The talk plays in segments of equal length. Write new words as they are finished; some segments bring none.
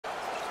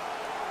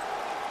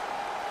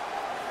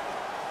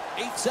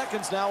8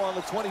 seconds now on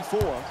the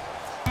 24.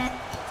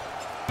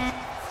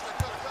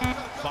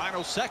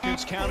 Final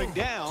seconds counting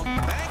down.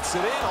 Banks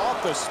it in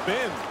off the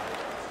spin.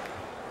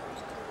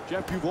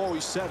 Jeff, you've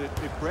always said it.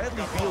 If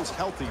Bradley Beal's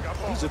healthy,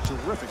 he's a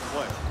terrific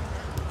player.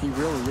 He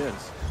really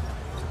is.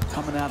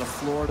 Coming out of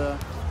Florida,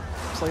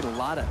 played a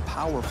lot at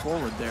power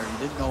forward there. He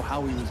didn't know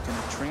how he was going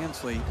to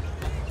translate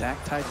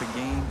that type of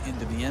game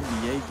into the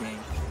NBA game.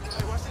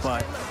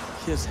 But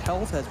his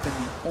health has been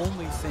the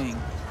only thing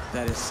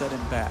that has set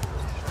him back.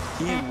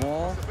 He and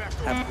Wall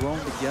have grown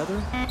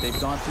together. They've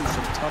gone through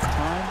some tough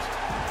times.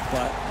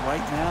 But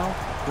right now,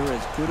 they're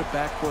as good a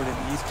backcourt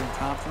in the Eastern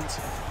Conference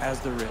as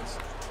there is.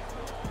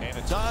 And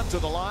it's on to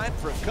the line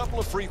for a couple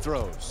of free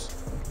throws.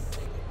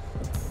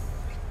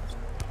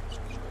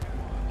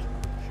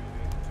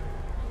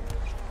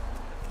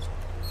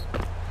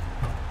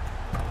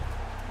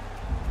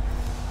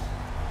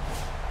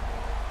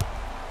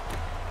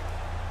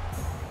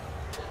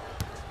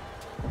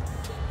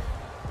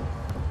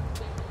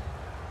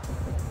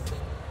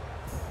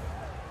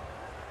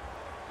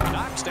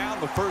 Knocks down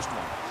the first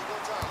one.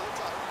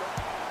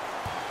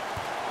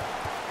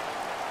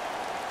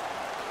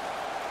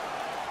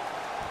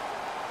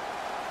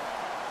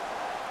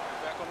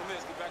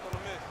 Get back on the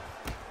miss.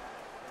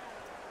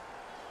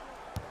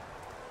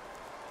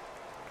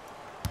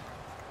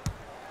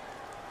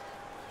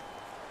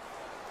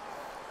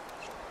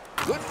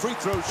 Good free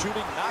throw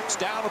shooting, knocks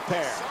down a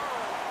pair.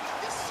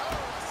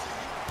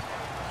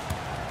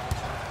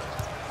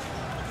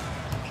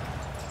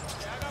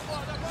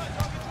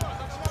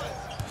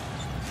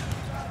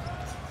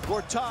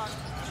 Gortat.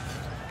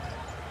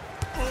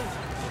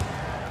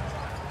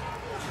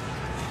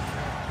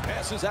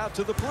 Passes out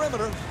to the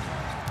perimeter.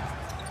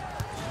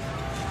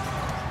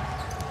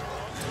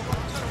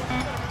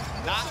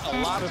 Not a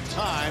lot of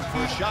time for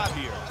a shot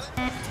here.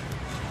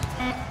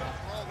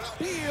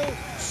 Beal,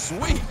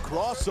 sweet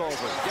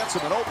crossover. Gets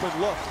him an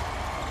open look.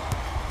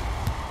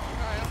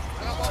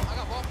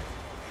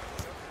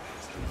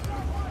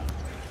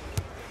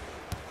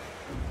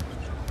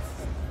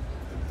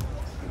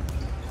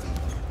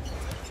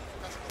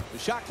 The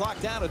shot clock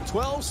down to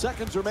 12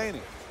 seconds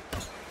remaining.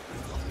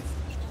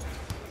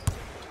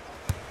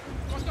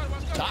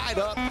 Tied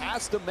up,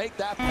 has to make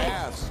that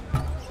pass.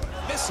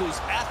 Misses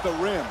at the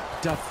rim.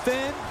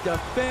 Defend,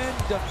 defend,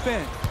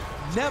 defend.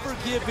 Never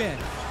give in.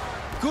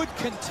 Good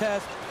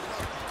contest,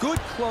 good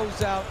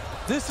closeout.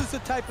 This is the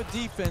type of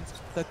defense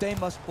that they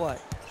must play.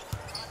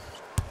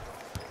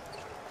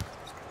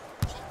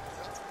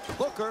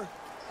 Booker.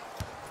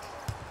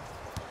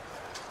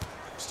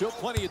 Still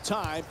plenty of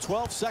time.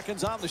 12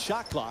 seconds on the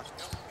shot clock.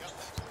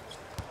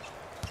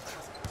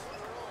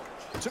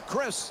 To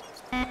Chris.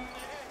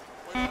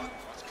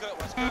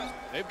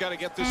 They've got to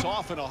get this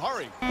off in a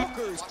hurry.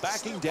 Booker's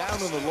backing down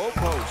on the low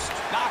post.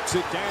 Knocks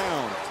it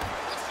down.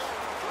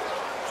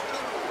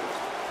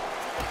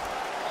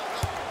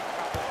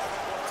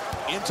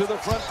 Into the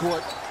front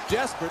court.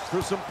 Desperate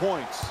for some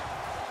points.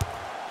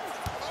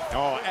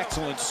 Oh,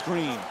 excellent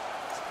screen.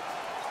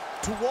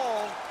 To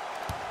Wall.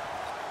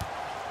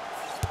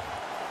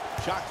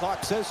 Shot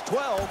clock says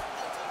 12.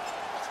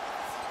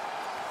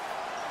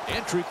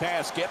 Entry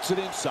pass gets it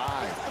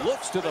inside.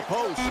 Looks to the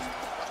post.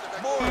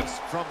 Morris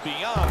from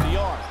beyond the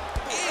arc.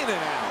 In and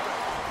out.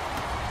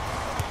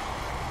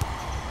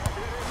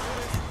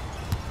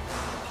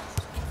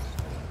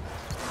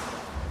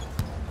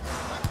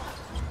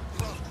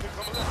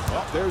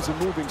 Well, there's a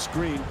moving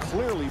screen.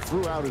 Clearly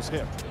threw out his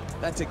hip.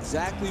 That's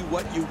exactly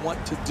what you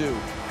want to do.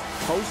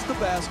 Post the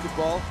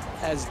basketball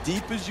as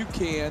deep as you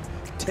can,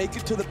 take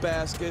it to the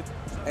basket,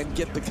 and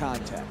get the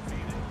contact.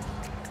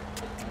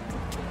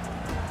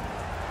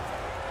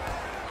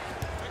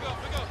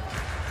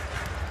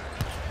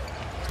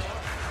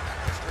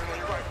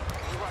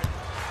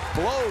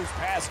 Blows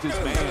past his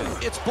man.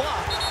 It's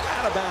blocked.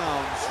 Out of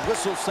bounds.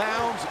 Whistle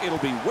sounds. It'll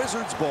be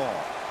Wizards ball.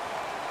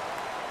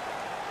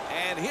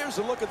 And here's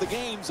a look at the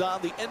games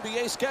on the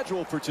NBA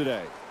schedule for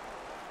today.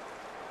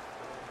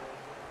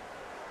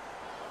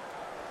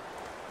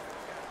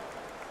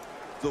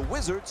 The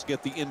Wizards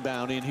get the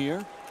inbound in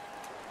here.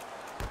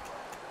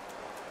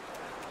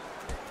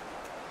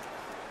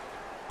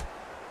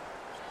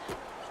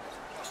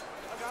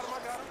 I got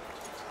him.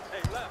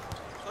 Hey, left.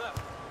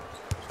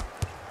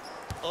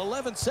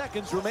 11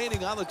 seconds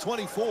remaining on the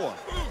 24.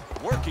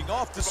 Working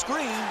off the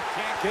screen.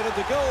 Can't get it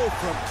to go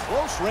from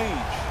close range.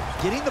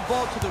 Getting the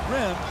ball to the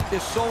rim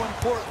is so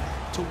important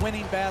to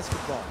winning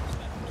basketball.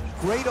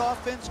 Great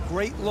offense,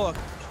 great look.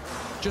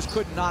 Just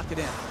couldn't knock it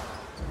in.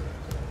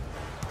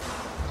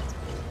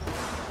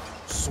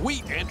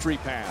 Sweet entry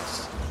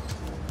pass.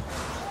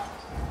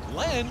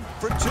 Len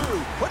for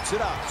two. Puts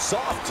it up.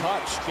 Soft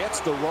touch.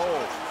 Gets the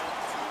roll.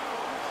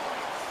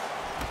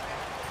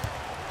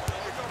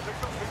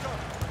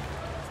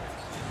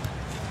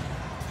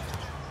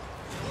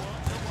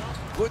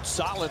 Good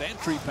solid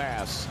entry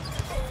pass.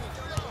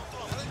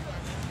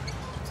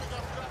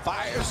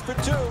 Fires for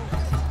two.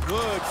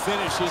 Good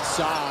finish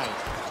inside.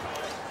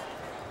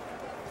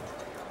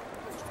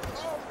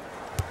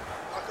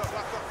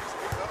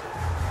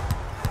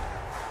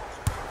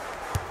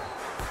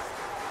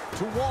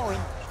 to Warren.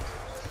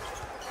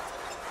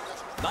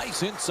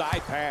 Nice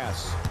inside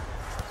pass.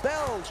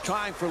 Bell's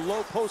trying for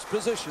low post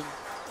position.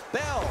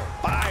 Bell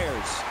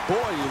fires.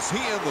 Boy, is he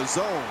in the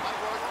zone.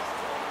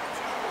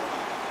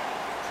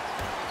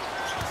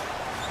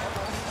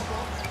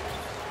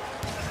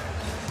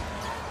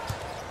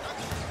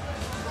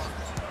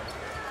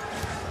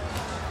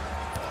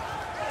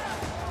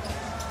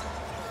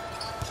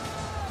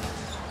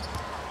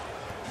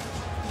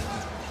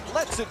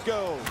 Lets it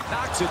go.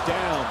 Knocks it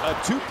down. A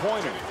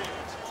two-pointer.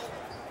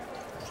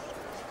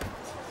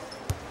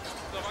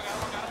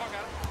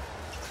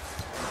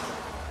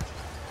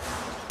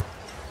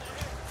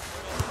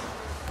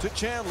 To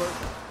Chandler.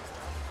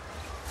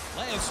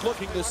 Lance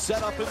looking to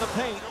set up in the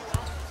paint.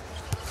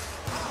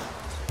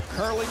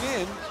 Curling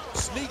in.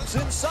 Sneaks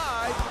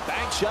inside.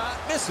 Bank shot.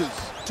 Misses.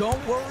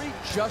 Don't worry,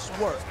 just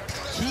work.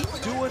 Keep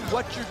doing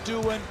what you're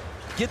doing.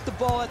 Get the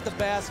ball at the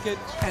basket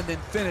and then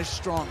finish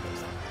strongly.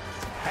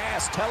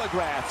 Pass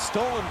telegraphed,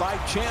 stolen by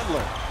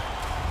Chandler.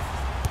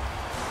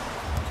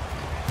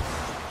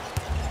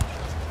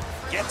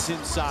 Gets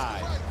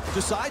inside,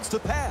 decides to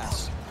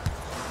pass.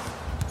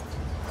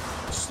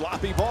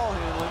 Sloppy ball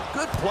handling,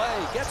 good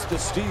play, gets the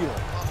steal.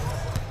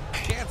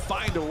 Can't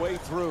find a way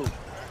through.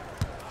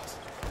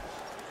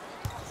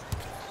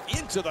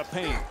 Into the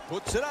paint,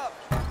 puts it up.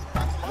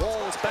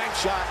 Walls bank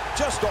shot,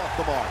 just off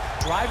the mark.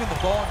 Driving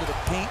the ball into the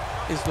paint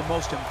is the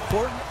most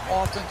important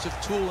offensive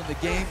tool in the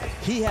game.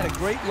 He had a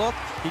great look,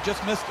 he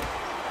just missed it.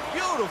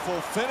 Beautiful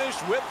finish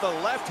with the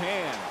left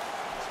hand.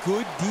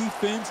 Good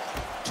defense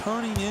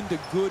turning into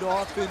good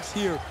offense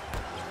here.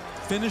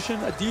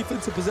 Finishing a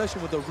defensive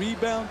possession with a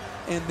rebound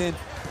and then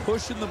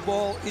pushing the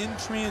ball in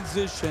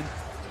transition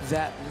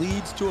that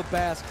leads to a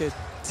basket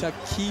to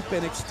keep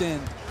and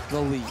extend the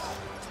lead.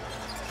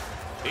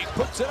 He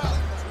puts it up.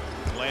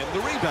 Land the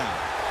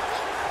rebound.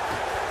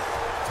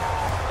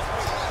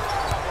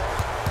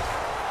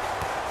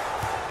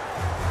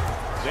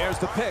 There's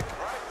the pick.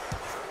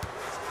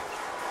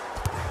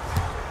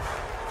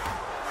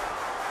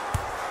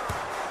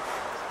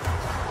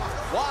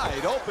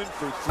 Wide open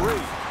for three.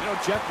 You know,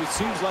 Jeff, it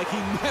seems like he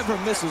never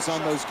misses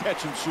on those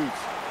catch and shoots.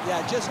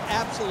 Yeah, just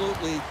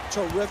absolutely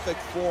terrific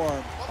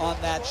form on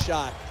that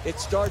shot. It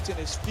starts in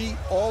his feet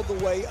all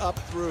the way up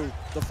through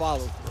the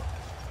follow-through.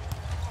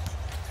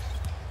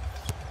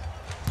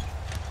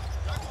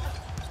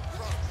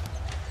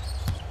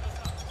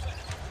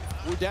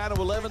 We're down to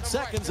 11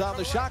 seconds on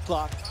the shot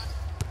clock.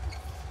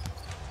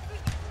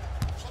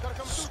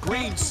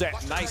 Screen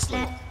set nicely.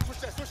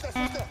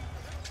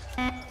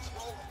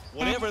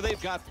 Whatever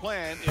they've got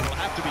planned, it'll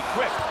have to be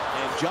quick.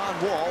 And John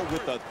Wall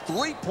with a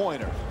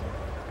three-pointer.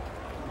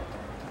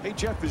 Hey,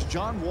 Jeff, is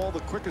John Wall the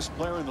quickest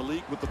player in the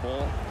league with the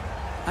ball?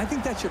 I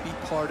think that should be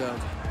part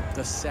of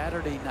the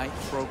Saturday night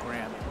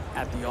program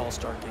at the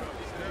All-Star game.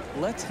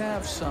 Let's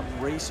have some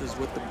races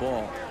with the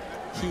ball.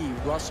 He,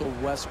 Russell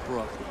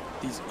Westbrook,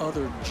 these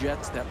other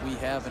Jets that we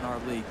have in our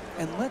league.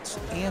 And let's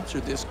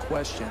answer this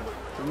question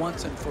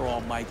once and for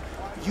all, Mike.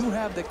 You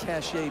have the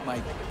cachet,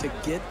 Mike, to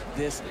get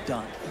this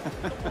done.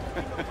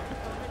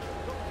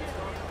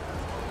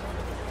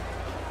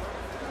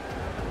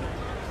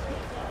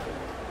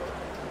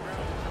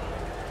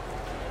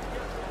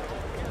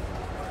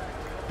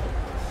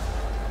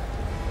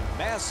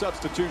 Mass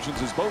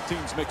substitutions as both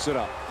teams mix it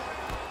up.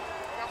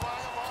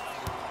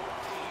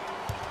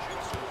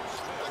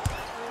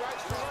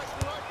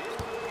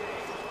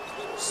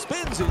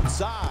 Spins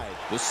inside.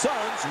 The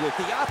Suns with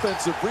the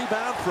offensive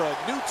rebound for a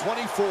new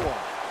 24.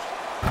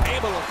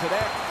 Able to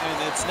connect,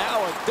 and it's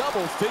now a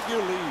double-figure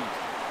lead.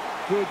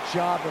 Good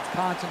job of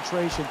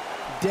concentration.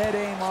 Dead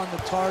aim on the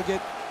target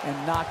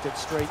and knocked it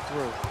straight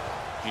through.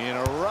 In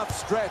a rough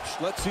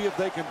stretch, let's see if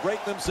they can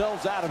break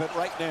themselves out of it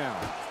right now.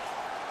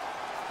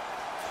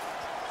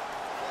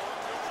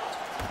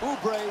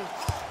 Oubre.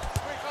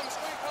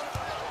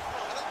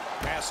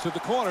 Pass to the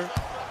corner.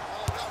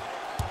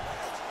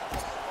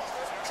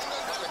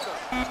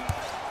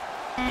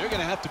 They're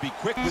going to have to be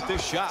quick with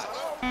this shot.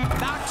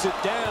 Knocks it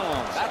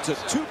down. That's a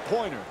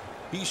two-pointer.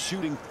 He's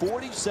shooting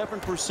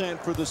 47%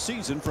 for the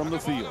season from the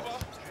field.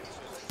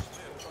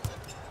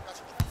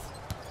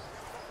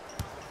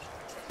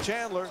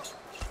 Chandler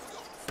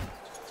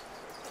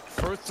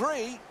for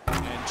three.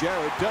 And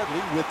Jared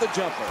Dudley with the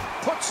jumper.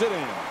 Puts it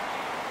in.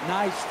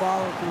 Nice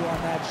follow through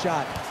on that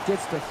shot.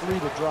 Gets the three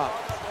to drop.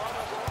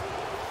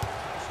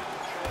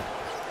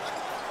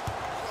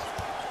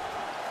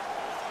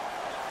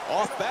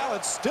 Off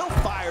balance, still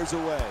fires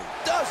away.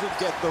 Doesn't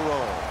get the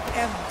roll.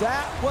 And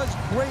that was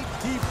great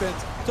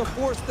defense to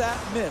force that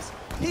miss.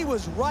 He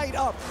was right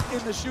up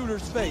in the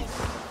shooter's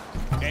face.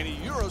 And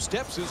he Euro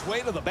steps his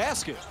way to the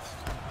basket.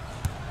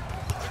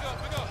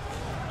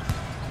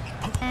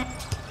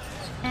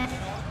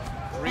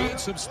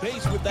 Creates some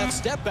space with that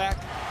step back.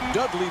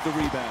 Dudley the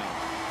rebound.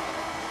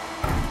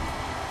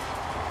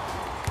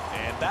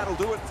 And that'll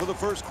do it for the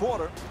first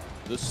quarter.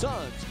 The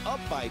Suns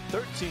up by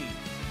 13.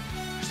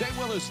 Stay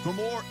with us for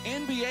more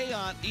NBA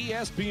on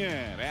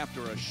ESPN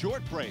after a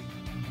short break.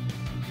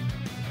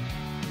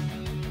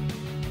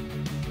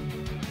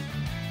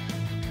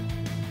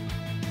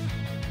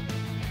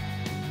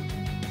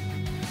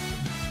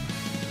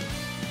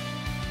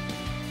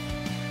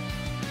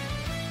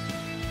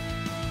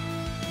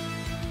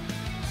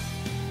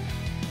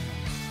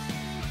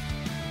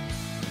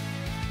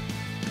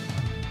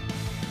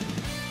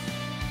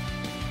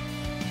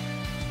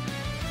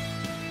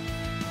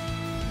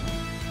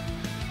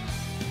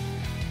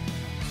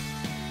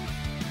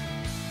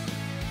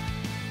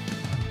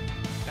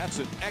 That's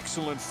an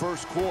excellent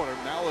first quarter.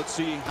 Now let's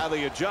see how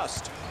they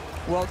adjust.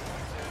 Well,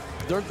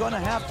 they're going to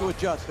have to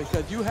adjust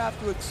because you have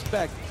to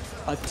expect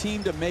a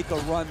team to make a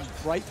run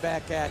right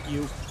back at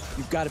you.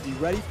 You've got to be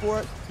ready for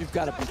it. You've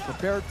got to be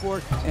prepared for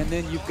it. And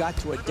then you've got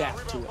to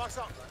adapt to it.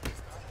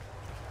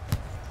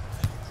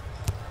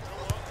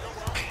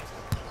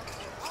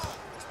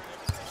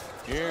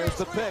 Here's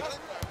the pick.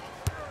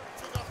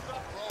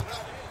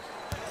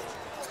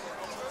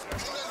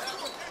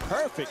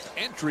 Perfect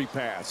entry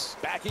pass.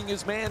 Backing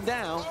his man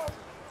down.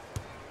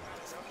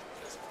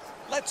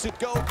 Lets it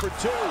go for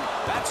two.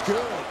 That's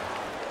good.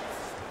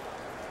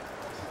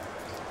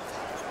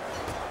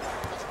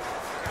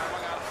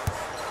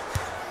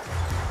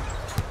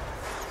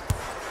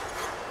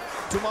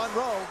 To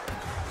Monroe.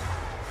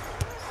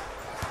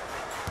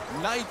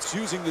 Knight's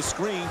using the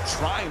screen,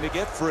 trying to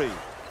get free.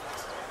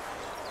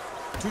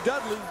 To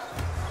Dudley.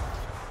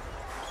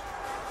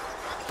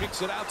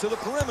 Kicks it out to the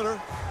perimeter.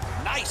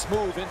 Nice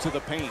move into the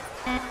paint.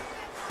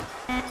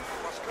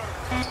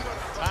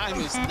 Time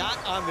is not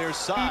on their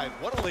side.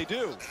 What will they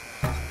do?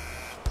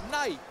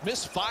 Knight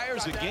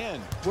misfires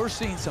again. We're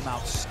seeing some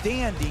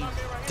outstanding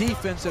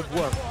defensive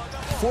work,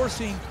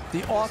 forcing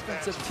the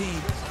offensive team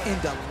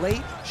into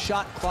late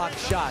shot clock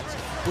shots,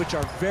 which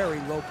are very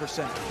low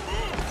percentage.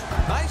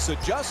 Nice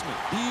adjustment.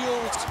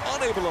 Beals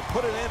unable to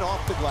put it in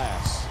off the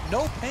glass.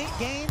 No paint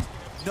game,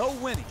 no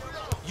winning.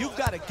 You've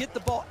got to get the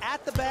ball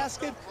at the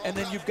basket, and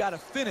then you've got to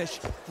finish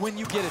when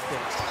you get it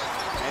there.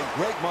 And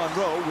Greg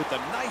Monroe with a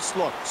nice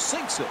look,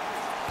 sinks it.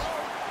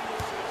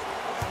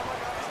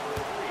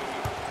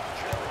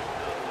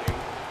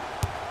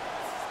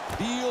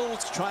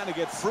 Beals trying to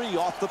get free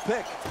off the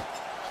pick.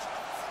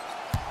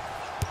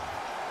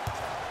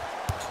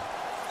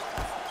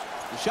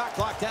 The shot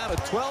clock down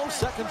to 12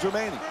 seconds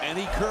remaining. And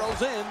he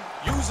curls in,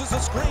 uses a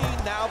screen,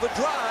 now the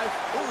drive.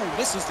 Ooh,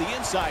 misses the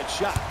inside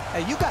shot.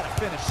 Hey, you got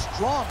to finish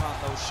strong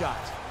on those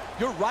shots.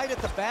 You're right at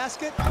the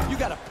basket. You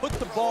got to put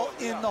the ball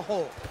in the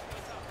hole.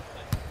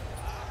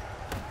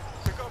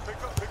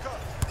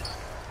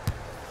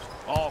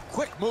 Oh,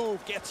 quick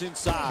move, gets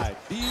inside.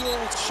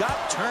 Beals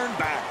shot turned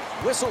back.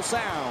 Whistle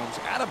sounds,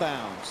 out of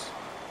bounds.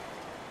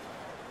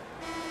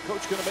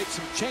 Coach going to make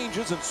some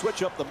changes and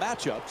switch up the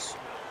matchups.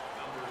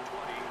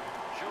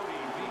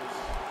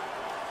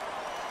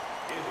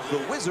 The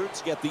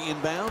Wizards get the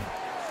inbound.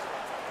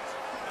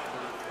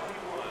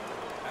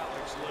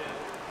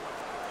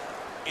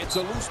 It's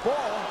a loose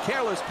ball.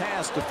 Careless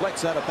pass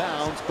deflects out of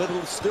bounds, but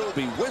it'll still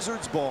be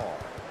Wizards ball.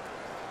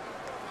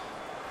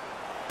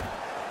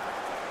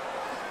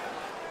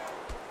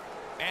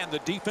 And the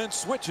defense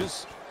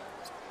switches.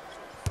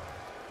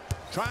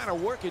 Trying to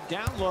work it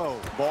down low.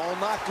 Ball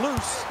knocked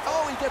loose.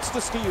 Oh, he gets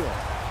the steal.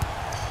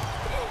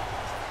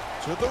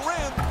 To the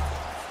rim.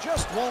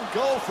 Just won't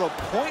go from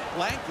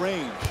point-blank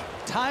range.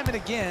 Time and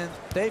again,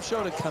 they've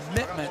showed a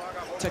commitment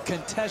to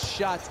contest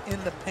shots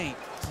in the paint.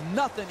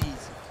 Nothing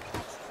easy.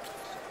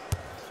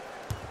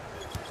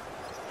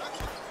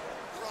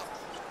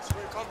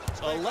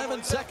 –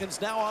 11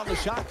 seconds now on the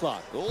shot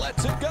clock.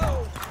 Lets it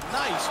go.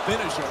 Nice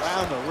finish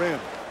around the rim.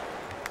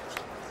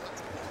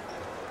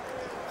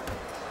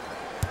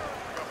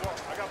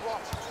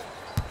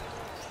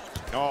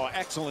 Oh,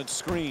 excellent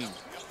screen.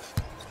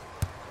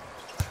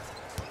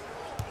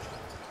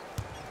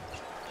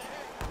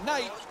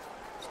 Knight.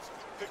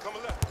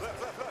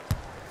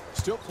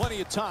 Still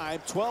plenty of time.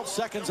 12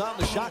 seconds on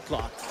the shot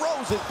clock.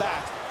 Throws it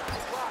back.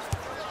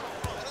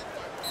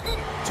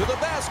 To the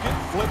basket.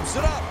 Flips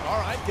it up. All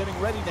right, getting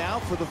ready now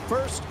for the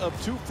first of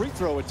two free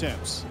throw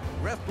attempts.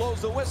 Ref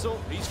blows the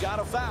whistle. He's got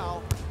a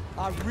foul.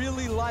 I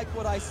really like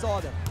what I saw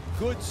there.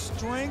 Good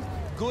strength,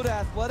 good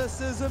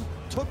athleticism,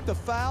 took the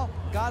foul,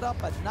 got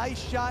up a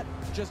nice shot,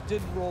 just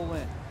didn't roll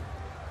in.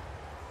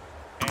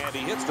 And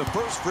he hits the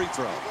first free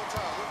throw.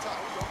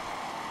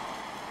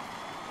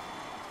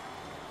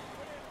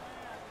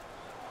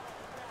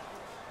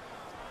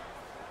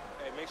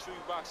 Hey, make sure you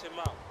box him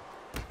out.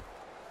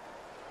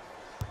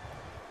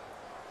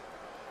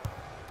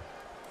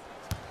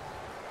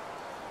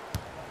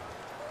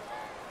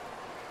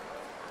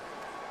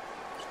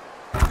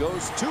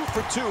 Goes 2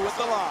 for 2 at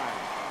the line.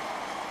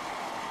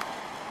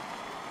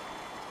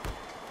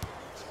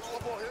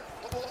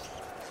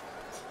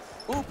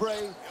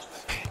 Oubre.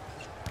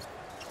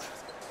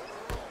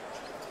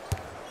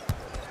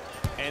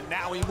 And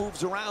now he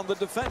moves around the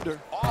defender.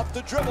 Off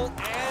the dribble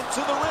and to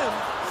the rim.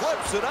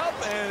 Flips it up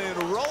and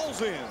it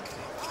rolls in.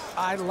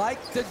 I like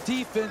the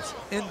defense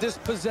in this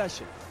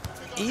possession.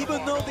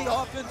 Even though the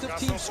offensive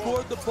team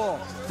scored the ball,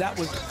 that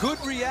was good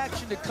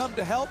reaction to come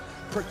to help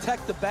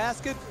protect the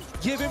basket.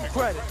 Give him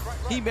credit.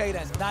 He made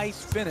a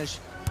nice finish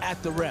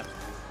at the rim.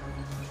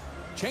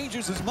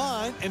 Changes his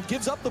mind and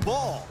gives up the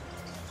ball.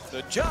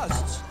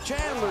 Adjusts.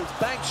 Chandler's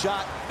bank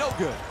shot, no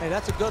good. Hey,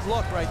 that's a good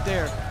look right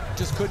there.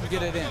 Just couldn't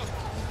get it in.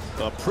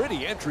 A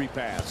pretty entry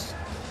pass.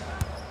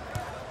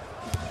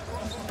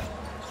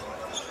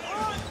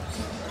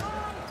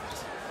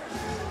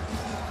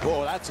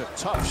 Whoa, that's a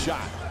tough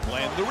shot.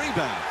 Land the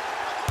rebound.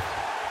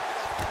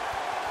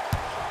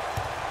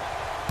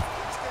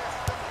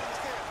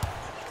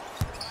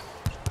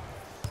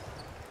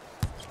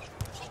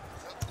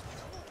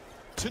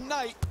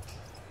 tonight.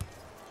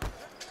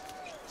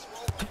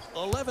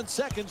 11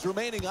 seconds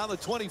remaining on the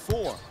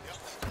 24.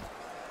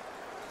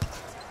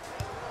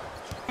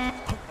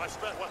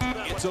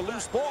 It's a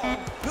loose ball.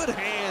 Good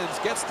hands.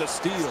 Gets the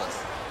steal.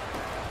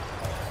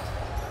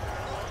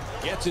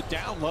 Gets it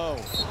down low.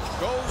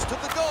 Goes to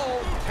the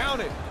goal.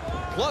 Count it.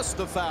 Plus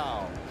the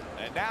foul.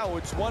 And now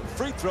it's one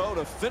free throw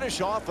to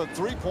finish off a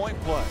three-point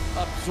play.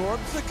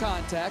 Absorbs the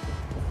contact,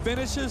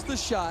 finishes the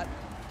shot,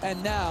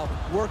 and now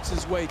works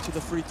his way to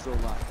the free throw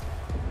line.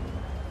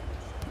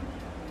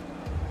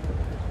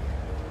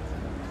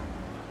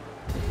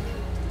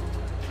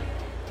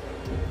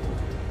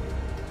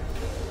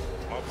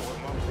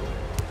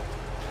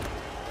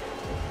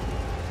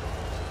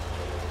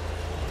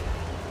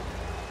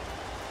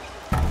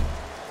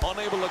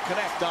 Unable to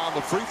connect on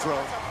the free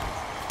throw.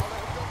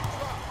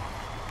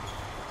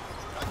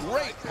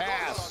 Great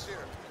pass.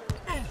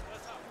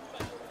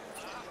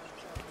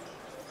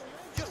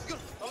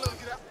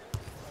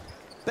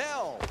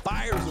 Bell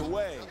fires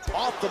away.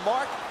 Off the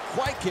mark.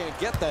 Quite can't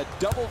get that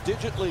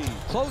double-digit lead.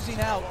 Closing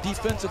out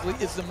defensively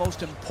is the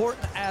most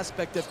important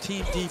aspect of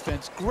team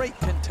defense. Great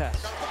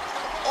contest.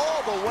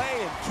 All the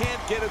way and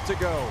can't get it to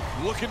go.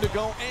 Looking to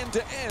go end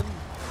to end.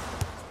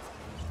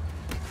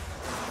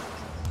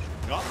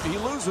 Oh, he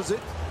loses it.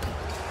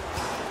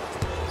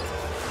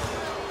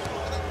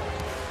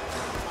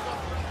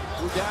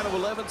 We're down to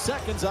 11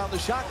 seconds on the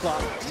shot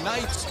clock.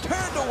 Knights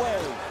turned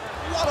away.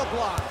 What a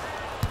block.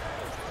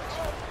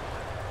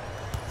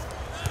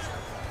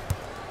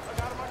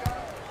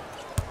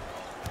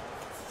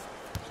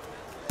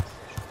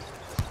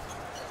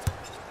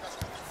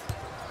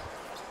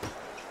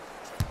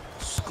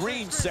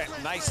 Screen set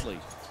nicely.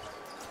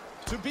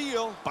 To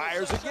Beal.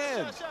 Fires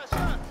again.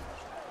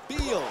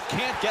 Beal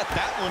can't get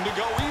that one to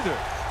go either.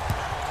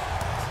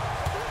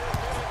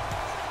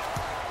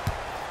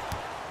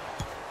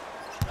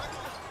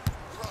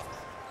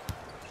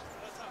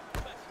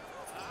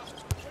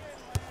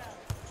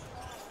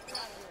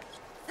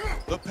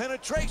 The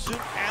penetration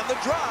and the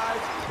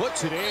drive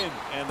puts it in,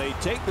 and they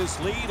take this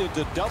lead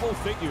into double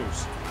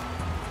figures.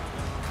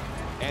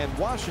 And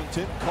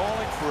Washington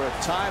calling for a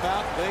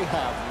timeout. They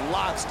have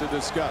lots to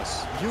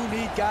discuss. You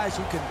need guys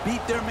who can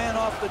beat their man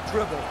off the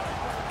dribble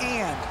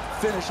and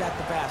finish at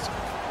the basket.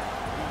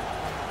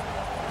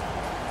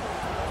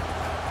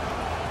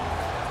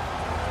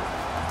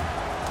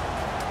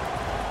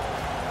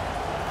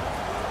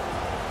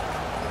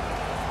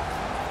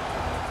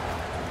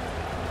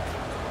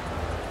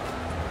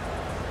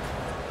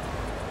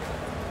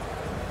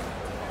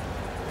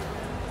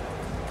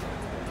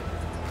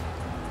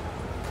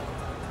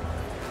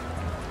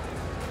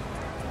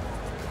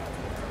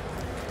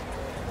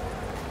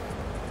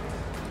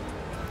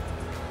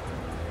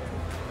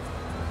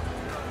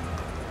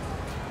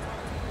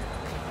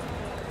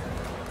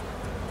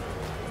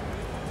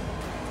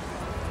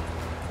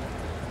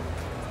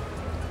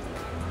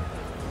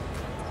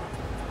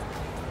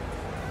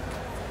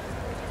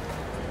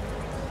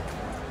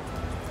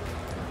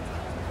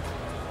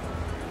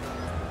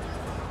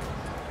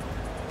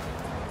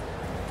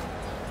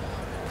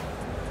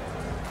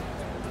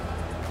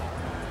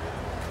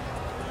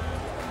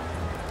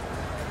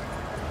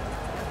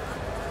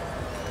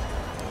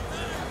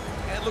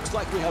 Looks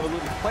like we have a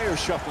little player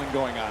shuffling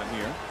going on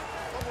here.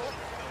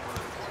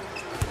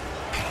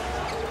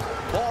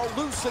 Ball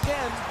loose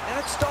again, and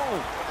it's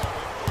stolen.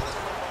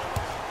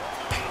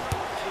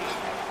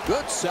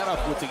 Good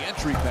setup with the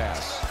entry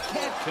pass.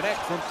 Can't connect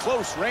from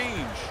close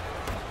range.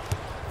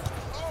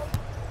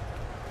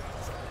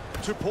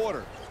 To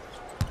Porter.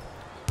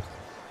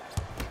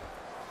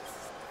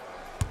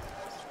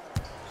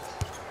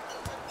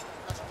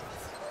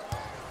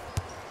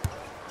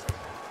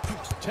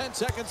 Ten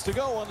seconds to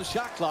go on the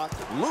shot clock.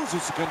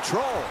 Loses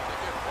control.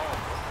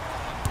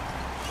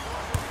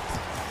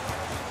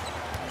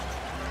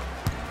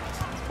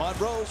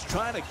 Monroe's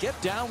trying to get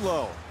down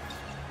low.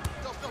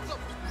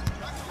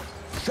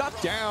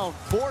 Shut down,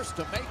 forced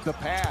to make the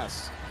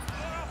pass.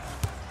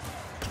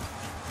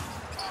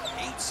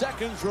 8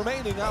 seconds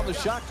remaining on the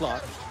shot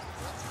clock.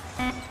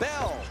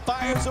 Bell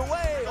fires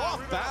away,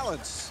 off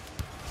balance.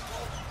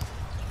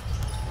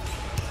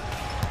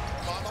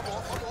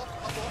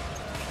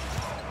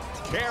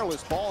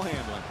 Careless ball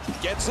handling.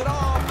 Gets it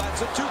off.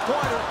 That's a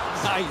two-pointer.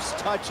 Nice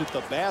touch at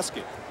the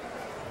basket.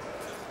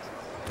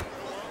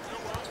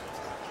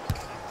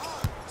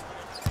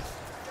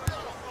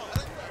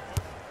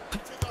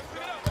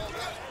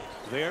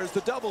 There's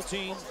the double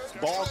team.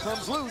 Ball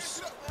comes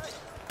loose.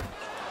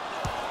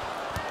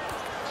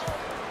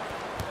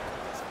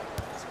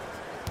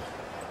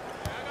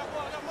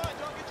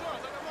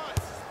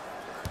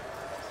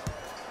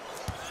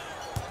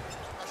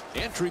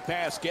 Entry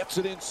pass gets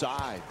it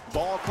inside.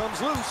 Ball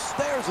comes loose.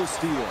 There's a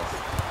steal.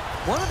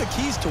 One of the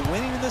keys to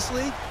winning in this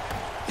league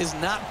is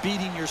not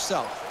beating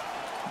yourself.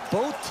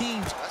 Both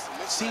teams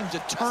seem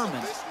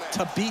determined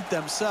to beat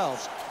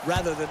themselves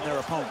rather than their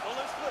opponent.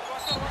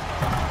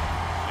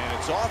 And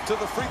it's off to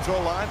the free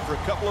throw line for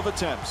a couple of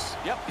attempts.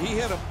 Yep, he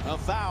hit him. A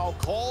foul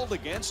called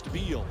against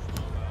Beal.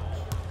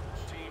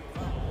 Team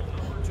foul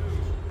number 2.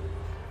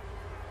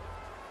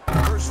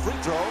 First free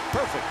throw,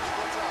 perfect.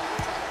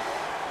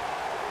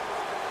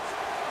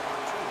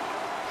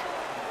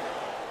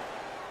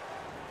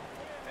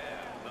 And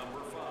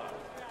number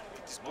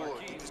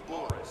 5,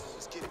 Morris.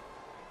 Let's get it.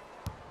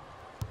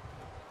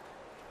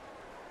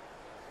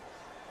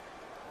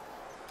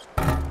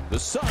 The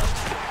Suns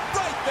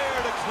right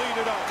there to clean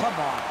it up. Come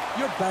on,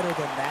 you're better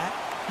than that.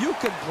 You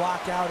can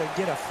block out and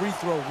get a free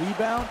throw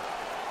rebound.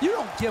 You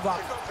don't give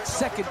up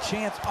second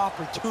chance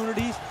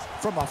opportunities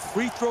from a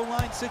free throw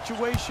line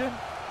situation.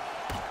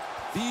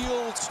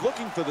 Fields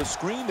looking for the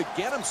screen to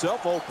get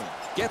himself open.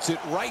 Gets it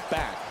right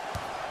back.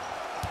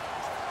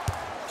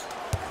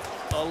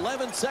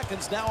 11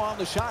 seconds now on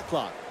the shot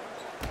clock.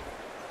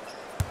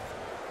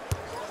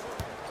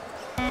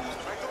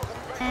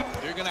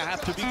 They're going to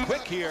have to be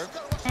quick here.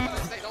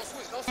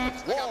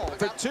 Wall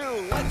for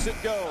two, lets it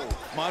go.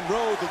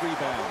 Monroe the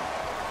rebound.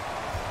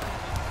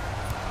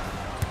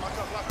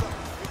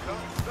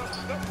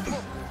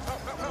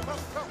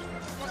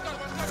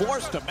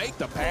 Forced to make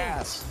the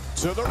pass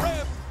to the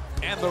rim,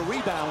 and the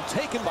rebound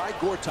taken by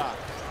Gortat.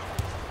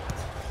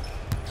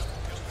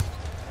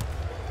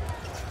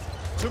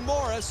 To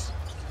Morris.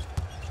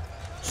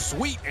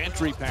 Sweet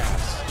entry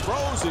pass.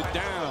 Throws it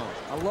down.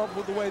 I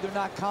love the way they're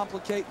not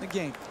complicating the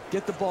game.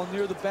 Get the ball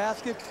near the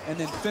basket and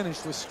then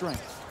finish with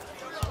strength.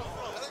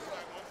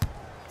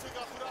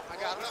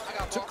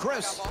 To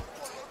Chris.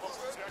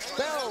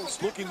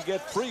 Bells looking to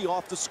get free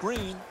off the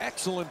screen.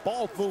 Excellent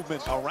ball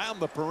movement around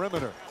the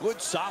perimeter.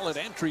 Good solid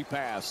entry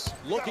pass.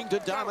 Looking to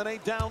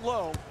dominate down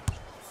low.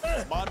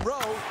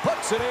 Monroe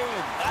puts it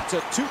in. That's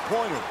a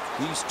two-pointer.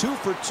 He's 2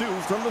 for 2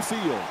 from the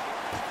field.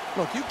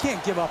 Look, you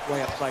can't give up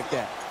layups like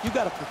that. You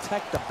got to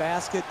protect the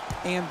basket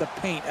and the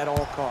paint at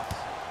all costs.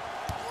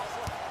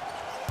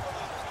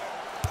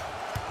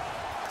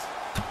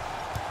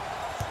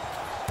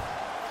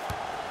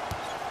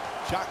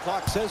 Shot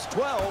clock says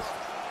 12.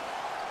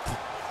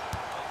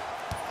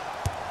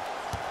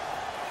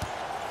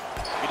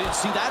 You didn't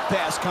see that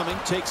pass coming.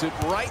 Takes it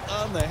right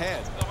on the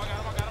head.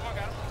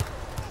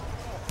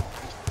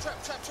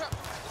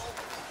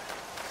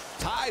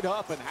 Tied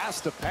up and has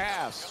to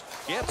pass.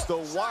 Gets the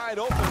wide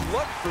open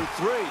look for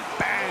three.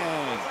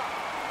 Bang!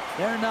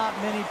 There are not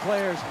many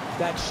players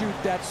that shoot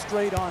that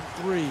straight on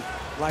three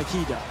like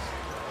he does.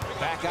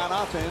 Back on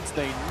offense,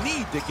 they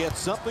need to get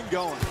something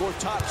going.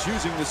 Gortat's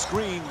using the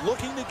screen,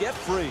 looking to get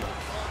free.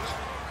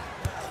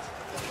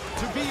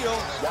 To Beal,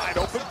 wide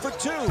open for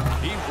two.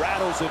 He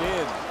rattles it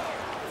in.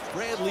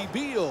 Bradley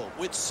Beal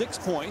with 6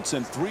 points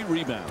and 3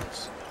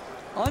 rebounds.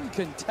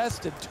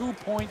 Uncontested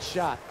two-point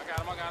shot.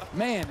 I got him.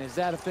 Man, is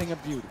that a thing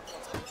of beauty.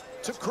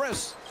 To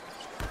Chris.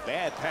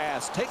 Bad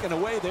pass taken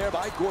away there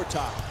by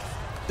Gortat.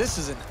 This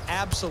is an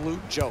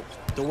absolute joke,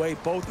 the way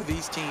both of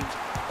these teams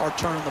are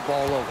turning the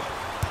ball over.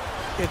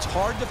 It's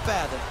hard to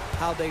fathom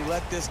how they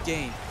let this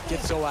game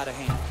get so out of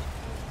hand.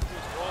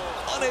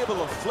 Unable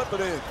to flip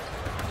it in.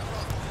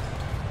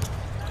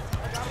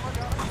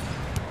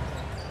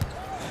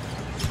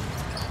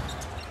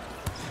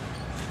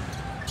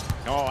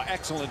 Oh,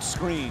 excellent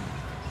screen.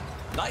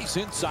 Nice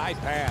inside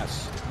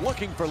pass.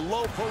 Looking for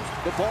low post.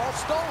 The ball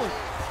stolen.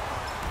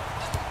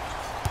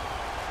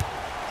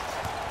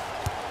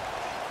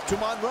 To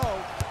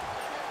Monroe.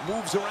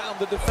 Moves around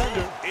the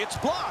defender. It's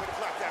blocked.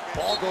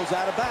 Ball goes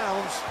out of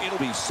bounds. It'll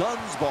be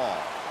Suns ball.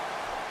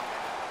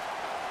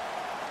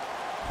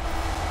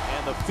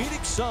 And the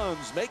Phoenix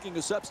Suns making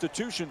a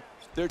substitution.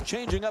 They're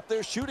changing up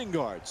their shooting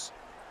guards.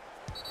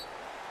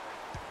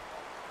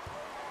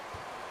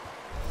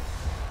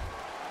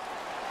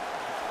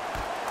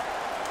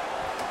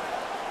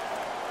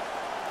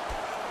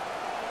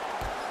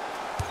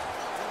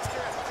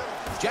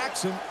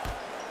 Jackson.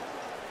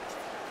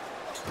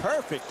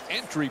 Perfect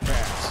entry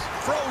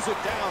pass. Throws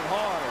it down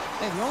hard.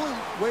 And the only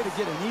way to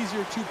get an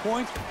easier 2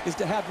 points is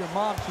to have your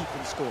mom keep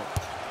him score.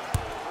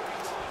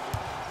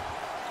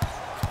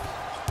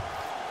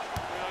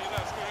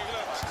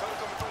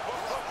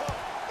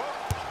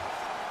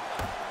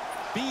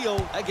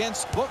 Beal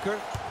against Booker.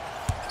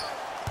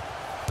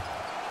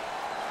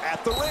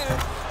 At the rim.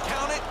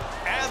 Count it.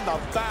 And the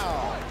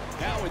foul.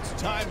 Now it's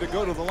time to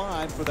go to the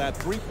line for that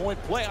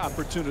three-point play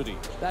opportunity.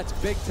 That's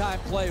big-time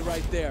play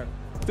right there.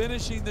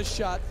 Finishing the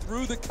shot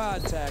through the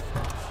contact,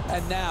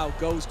 and now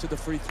goes to the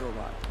free throw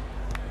line.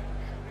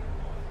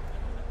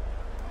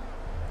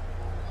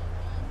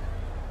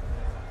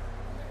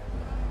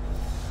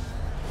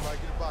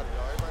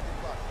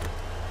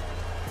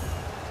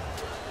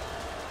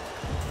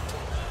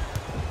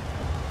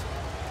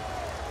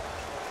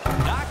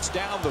 Knocks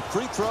down the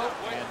free throw,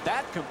 and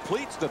that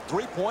completes the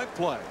three-point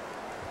play.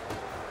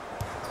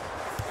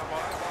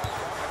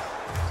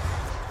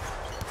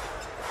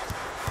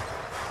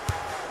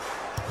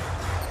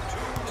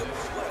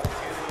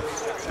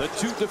 The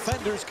two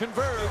defenders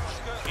converge.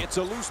 It's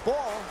a loose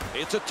ball.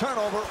 It's a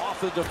turnover off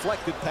the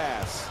deflected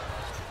pass.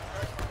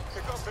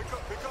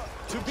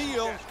 To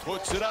Beal,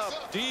 puts it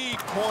up. Deep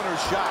corner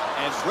shot.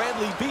 And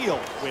Bradley Beal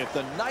with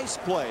a nice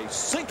play,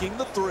 sinking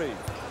the three.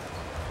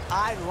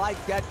 I like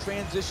that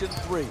transition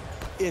three.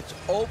 It's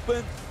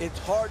open. It's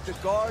hard to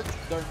guard.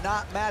 They're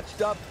not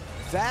matched up.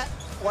 that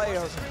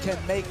player can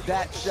make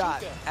that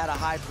shot at a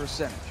high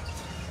percentage.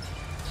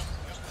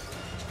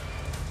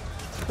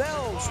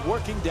 Wells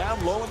working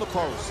down low in the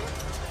post.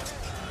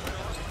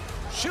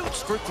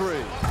 Shoots for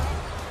three.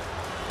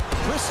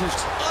 Chris is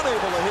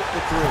unable to hit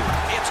the three.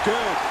 It's good,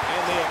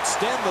 and they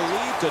extend the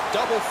lead to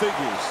double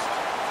figures.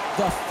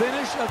 The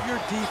finish of your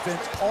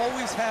defense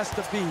always has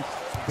to be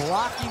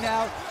blocking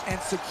out and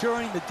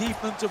securing the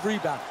defensive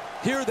rebound.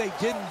 Here they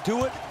didn't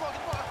do it.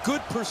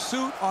 Good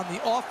pursuit on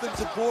the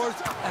offensive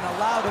boards and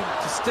allowed him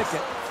to stick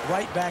it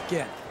right back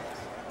in.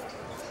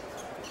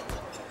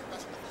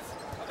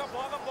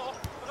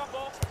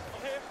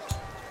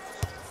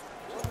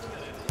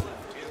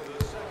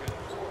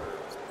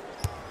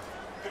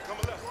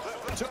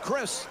 To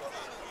Chris.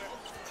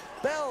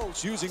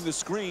 Wells using the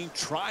screen,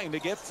 trying to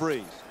get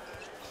free.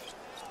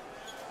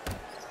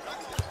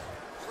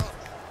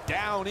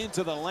 Down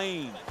into the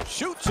lane.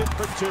 Shoots it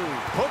for two.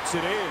 Puts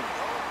it in.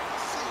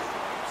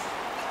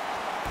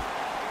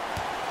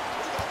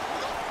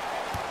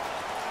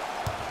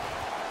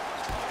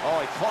 Oh,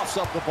 he coughs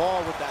up the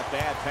ball with that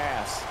bad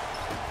pass.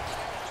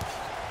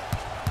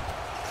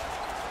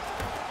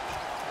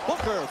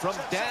 Booker from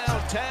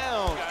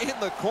downtown in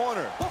the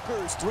corner.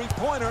 Booker's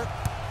three-pointer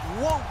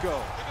won't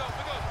go.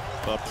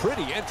 A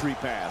pretty entry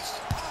pass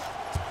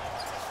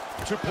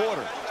to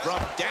Porter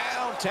from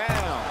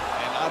downtown.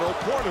 And Otto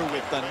Porter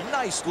with the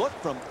nice look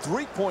from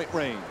three-point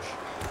range.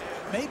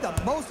 Made the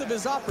most of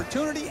his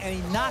opportunity, and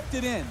he knocked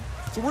it in.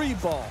 Three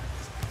ball.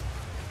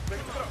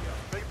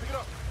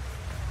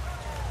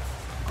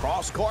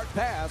 Cross-court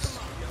pass.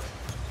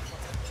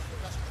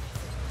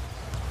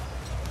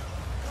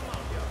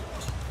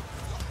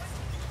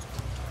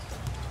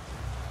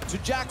 To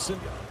Jackson.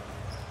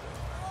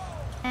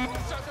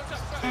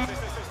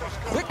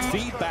 Quick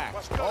feedback.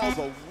 Oh,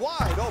 the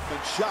wide open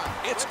shot.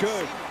 It's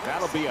good.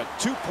 That'll be a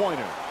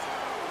two-pointer.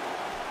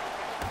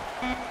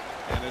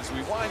 And as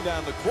we wind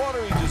down the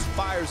quarter, he just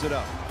fires it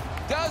up.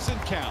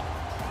 Doesn't count.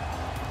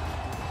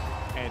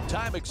 And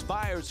time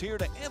expires here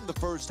to end the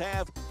first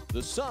half.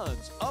 The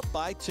Suns up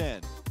by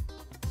 10.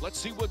 Let's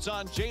see what's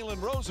on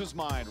Jalen Rose's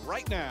mind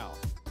right now.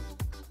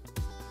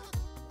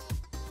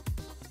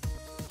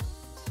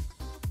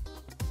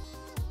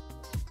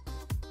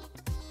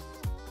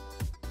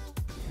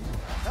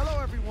 Hello,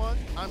 everyone.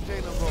 I'm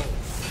Jalen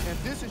Rose, and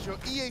this is your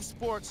EA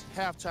Sports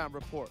Halftime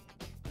Report.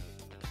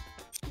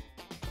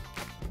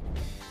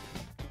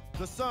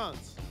 The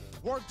Suns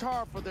worked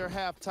hard for their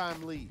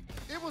halftime lead.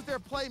 It was their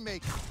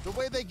playmaking, the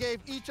way they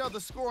gave each other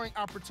scoring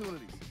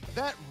opportunities.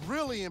 That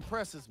really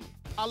impresses me.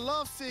 I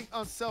love seeing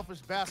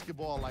unselfish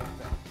basketball like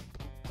that.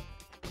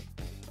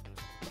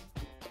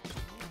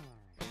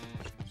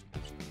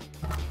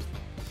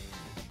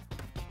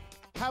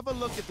 Have a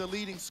look at the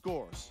leading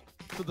scorers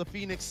for the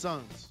Phoenix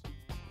Suns.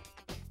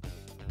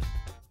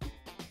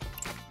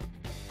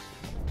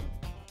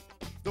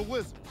 The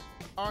Wizards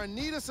are in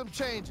need of some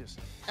changes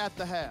at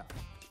the half.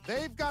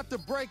 They've got the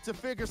break to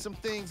figure some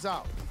things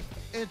out.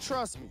 And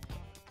trust me,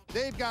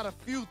 they've got a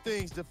few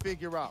things to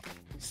figure out.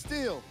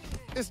 Still,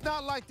 it's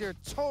not like they're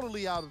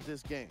totally out of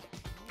this game.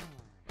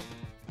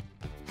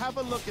 Have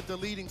a look at the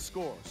leading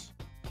scorers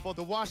for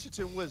the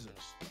Washington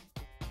Wizards.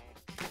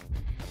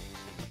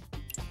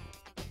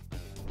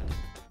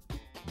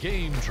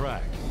 Game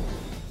track.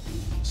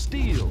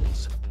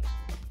 Steals.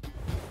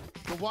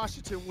 The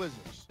Washington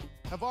Wizards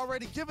have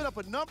already given up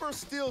a number of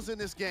steals in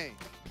this game,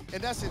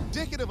 and that's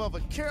indicative of a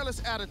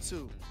careless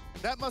attitude.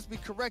 That must be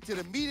corrected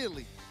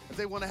immediately if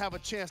they want to have a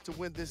chance to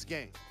win this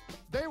game.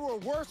 They were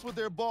worse with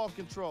their ball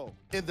control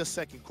in the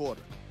second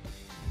quarter.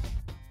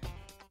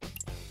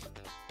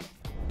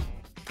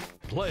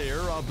 Player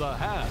of the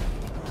half.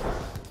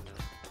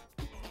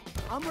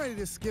 I'm ready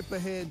to skip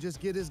ahead and just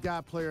get this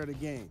guy player of the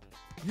game.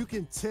 You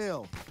can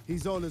tell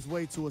he's on his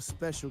way to a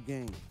special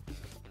game.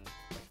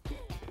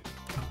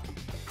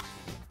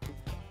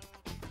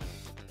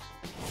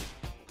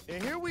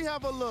 And here we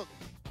have a look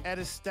at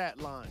his stat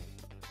line.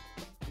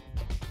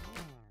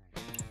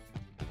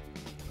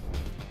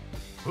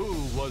 Who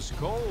was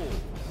cold?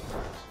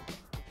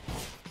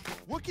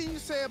 What can you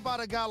say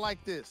about a guy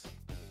like this?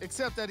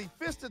 Except that he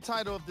fits the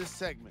title of this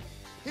segment.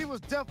 He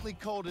was definitely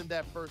cold in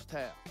that first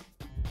half.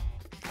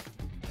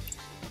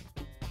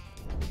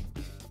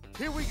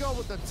 Here we go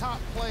with the top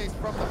plays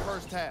from the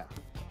first half.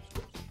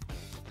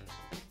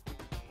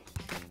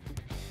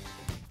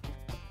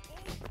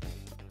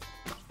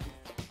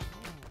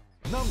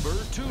 Number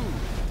 2.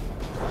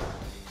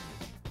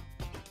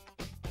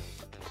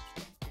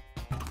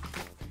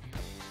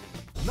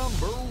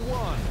 Number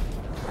 1.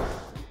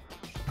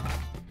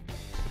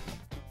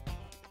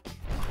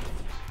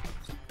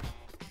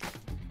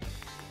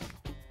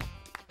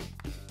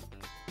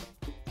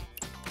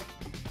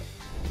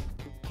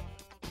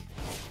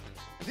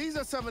 These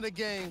are some of the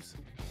games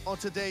on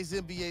today's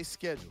NBA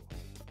schedule.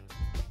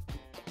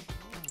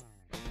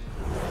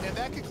 And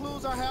that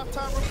concludes our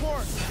halftime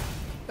report.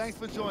 Thanks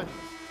for joining us,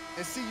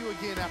 and see you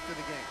again after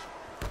the game.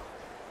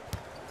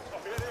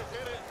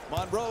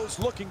 Monroe's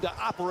looking to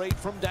operate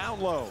from down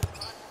low.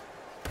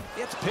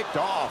 It's picked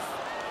off.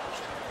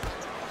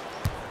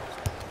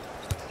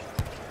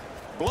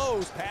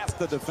 Blows past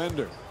the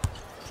defender.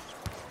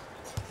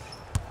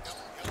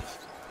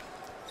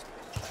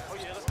 Oh,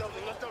 yeah, let's go,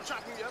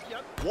 chop me up,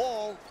 yep.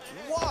 Wall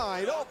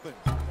wide open.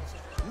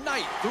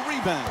 Knight, the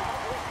rebound.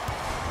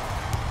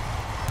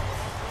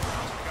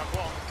 Got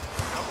ball.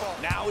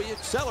 Now he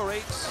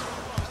accelerates.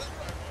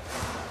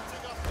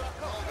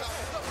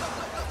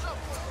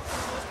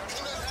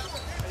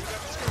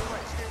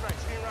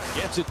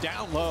 Gets it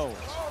down low.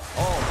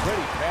 Oh,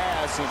 pretty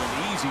pass and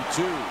an easy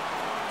 2.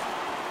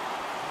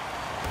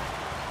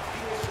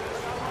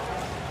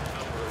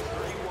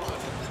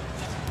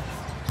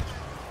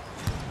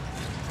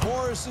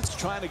 Morris is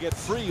trying to get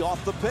free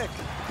off the pick.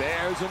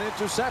 There's an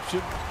interception.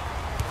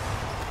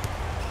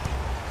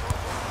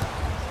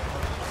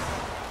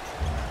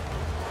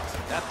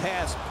 That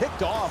pass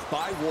picked off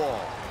by Wall.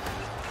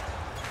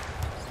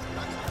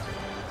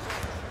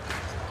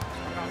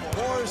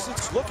 Morris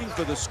is looking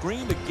for the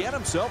screen to get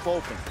himself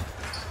open.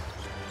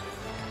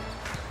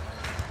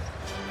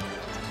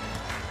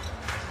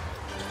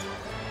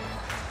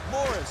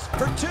 Morris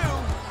for 2.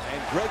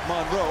 And Greg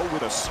Monroe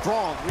with a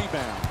strong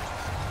rebound.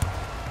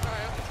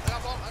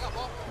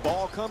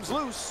 Ball comes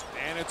loose,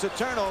 and it's a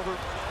turnover.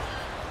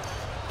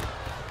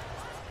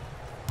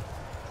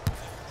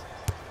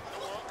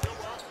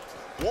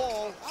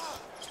 Wall.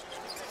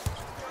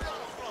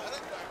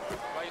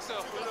 By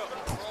yourself, put it up.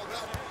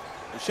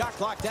 The shot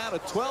clock down to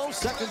 12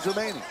 seconds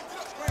remaining.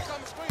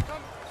 Screen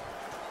coming.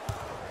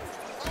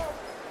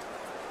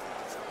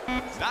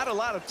 Not a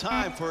lot of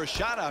time for a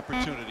shot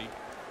opportunity.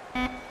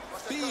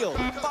 Field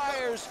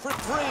fires for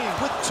 3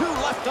 with 2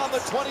 left on the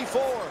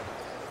 24.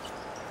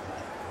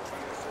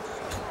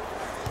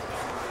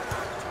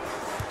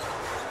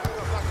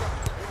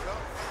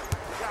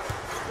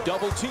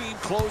 Double team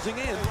closing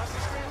in.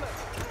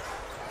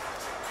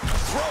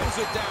 Throws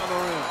it down the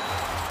rim.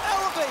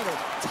 Elevator,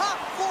 top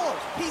floor.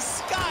 He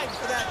skied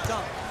for that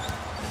dunk.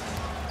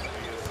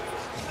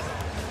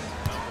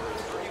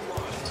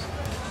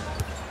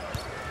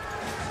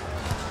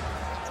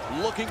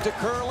 Looking to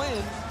curl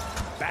in.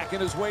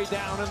 Backing his way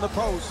down in the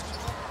post.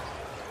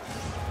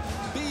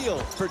 Beal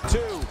for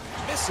 2.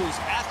 Misses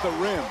at the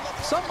rim.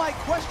 Some might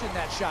question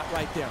that shot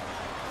right there.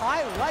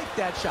 I like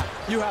that shot.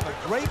 You have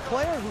a great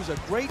player who's a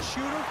great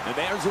shooter. And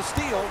there's a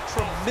steal.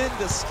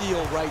 Tremendous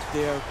steal right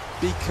there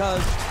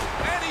because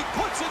And he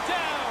puts it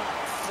down.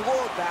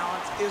 floor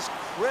balance is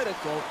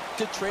critical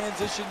to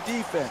transition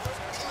defense.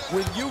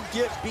 When you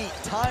get beat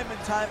time and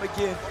time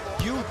again,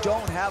 you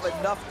don't have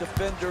enough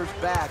defenders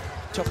back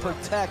to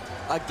protect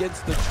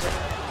against the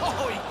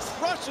Oh, he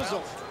crushes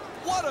him.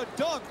 What a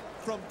dunk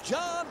from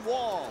John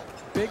Wall.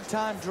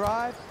 big-time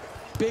drive,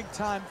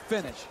 big-time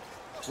finish.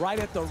 Right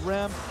at the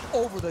rim,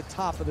 over the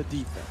top of the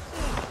defense.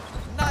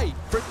 Knight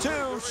for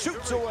 2,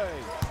 shoots away.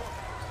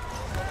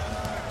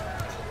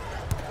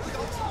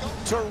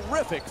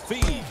 Terrific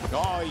feed.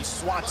 Oh, he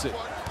swats it.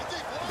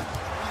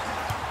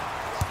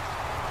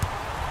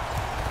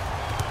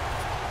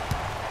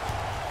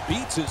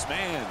 Beats his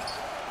man.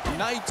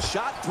 Knight's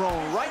shot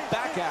thrown right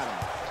back at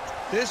him.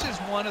 This is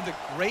one of the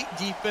great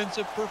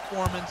defensive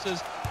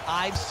performances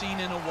I've seen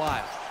in a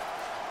while.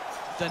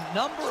 The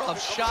number of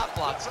shot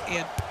blocks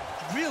and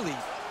really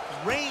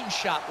range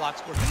shot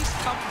blocks where he's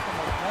coming from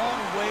a long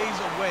ways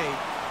away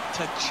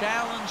to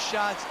challenge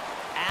shots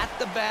at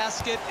the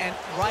basket and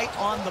right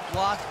on the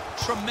block.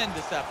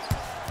 Tremendous effort.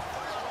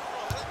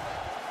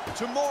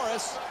 To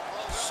Morris.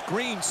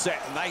 Screen set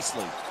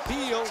nicely.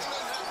 Beal.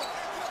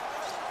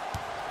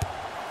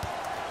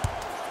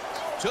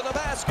 To the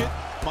basket.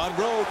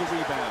 Monroe the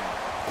rebound.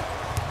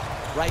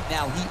 Right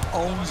now he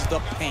owns the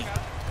paint,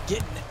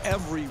 getting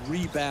every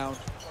rebound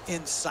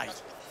in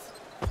sight.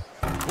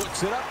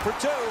 Puts it up for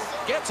 2.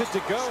 Gets it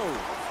to go.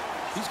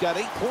 He's got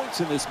 8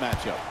 points in this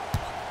matchup.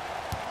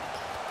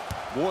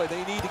 Boy,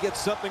 they need to get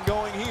something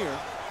going here.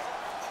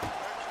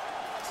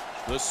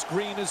 The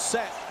screen is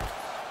set.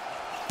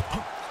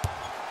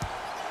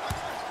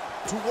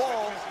 To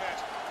Wall.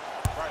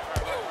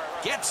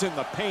 Gets in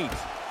the paint.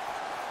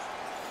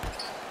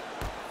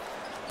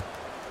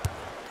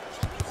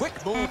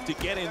 Quick move to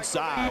get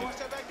inside. Watch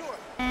that back door.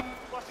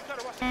 Watch the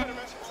cutter, man.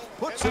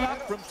 Puts it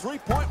up from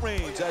 3-point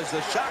range as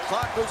the shot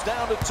clock goes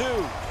down to 2.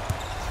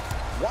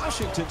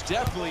 Washington's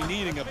definitely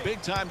needing a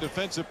big-time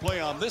defensive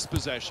play on this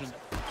possession.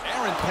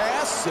 Aaron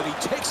passes and he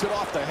takes it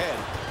off the head.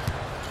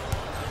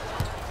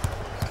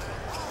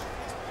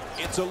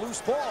 It's a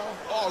loose ball.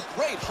 Oh,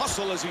 great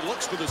hustle as he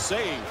looks for the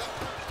save.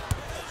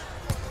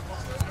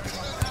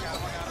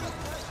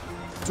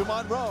 To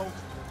Monroe.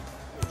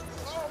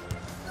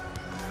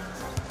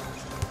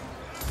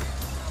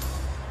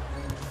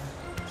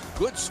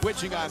 Good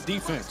switching on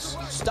defense.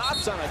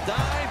 Stops on a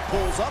dime,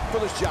 pulls up for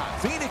the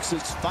shot. Phoenix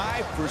is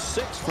 5 for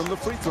 6 from the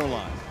free throw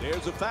line.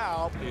 There's a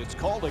foul. It's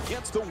called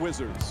against the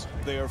Wizards.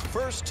 Their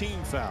first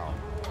team foul.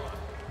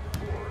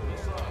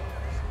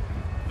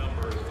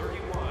 Number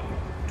 31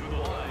 to the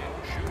line,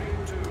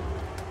 shooting 2.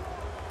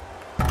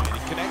 And he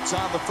connects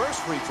on the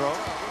first free throw.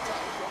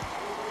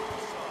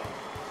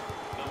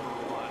 Number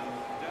 1,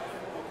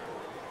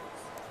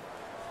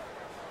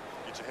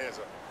 Get your hands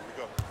up. Here we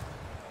go.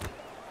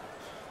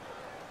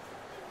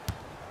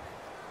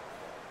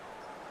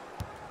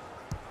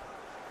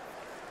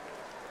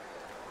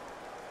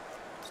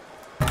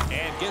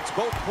 gets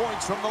both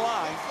points from the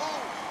line.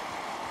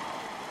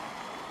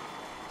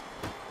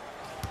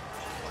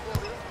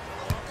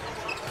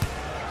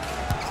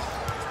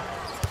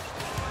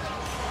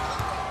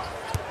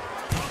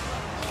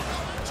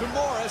 To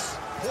Morris.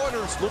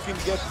 Porter's looking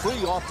to get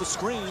free off the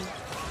screen.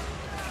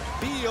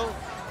 Beal.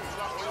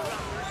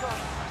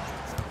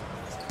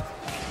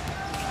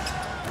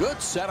 Good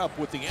setup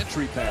with the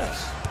entry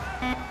pass.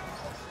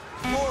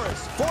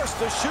 Morris forced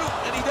to shoot,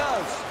 and he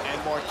does.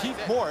 And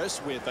Markieff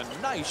Morris with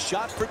a nice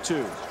shot for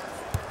two.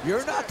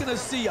 You're not going to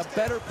see a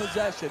better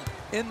possession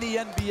in the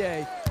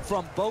NBA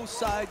from both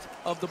sides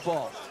of the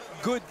ball.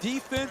 Good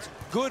defense,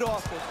 good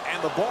offense.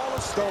 And the ball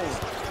is stolen.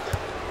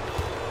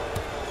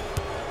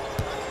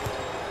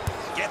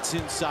 Gets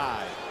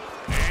inside,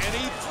 and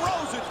he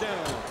throws it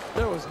down.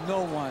 There was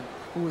no one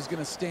who was going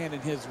to stand in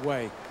his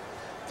way.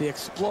 The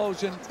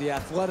explosion, the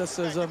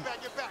athleticism,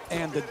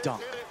 and the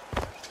dunk.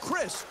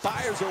 Chris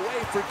fires away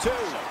for two,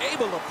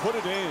 able to put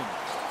it in.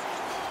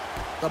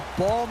 The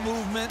ball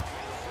movement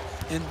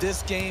in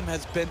this game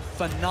has been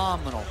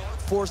phenomenal,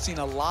 forcing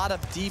a lot of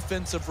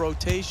defensive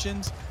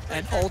rotations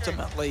and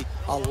ultimately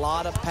a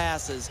lot of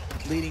passes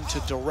leading to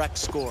direct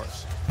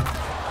scores.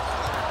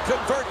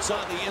 Converts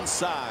on the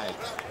inside.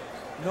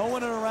 No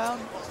one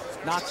around,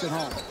 knocks it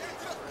home.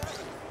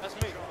 That's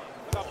me.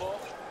 I got ball.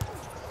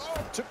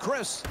 To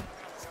Chris.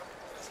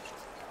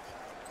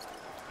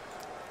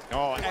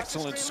 Oh,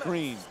 excellent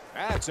screen.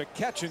 That's a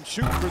catch and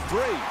shoot for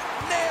three.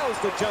 Nails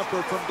the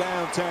jumper from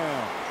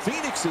downtown.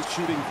 Phoenix is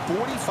shooting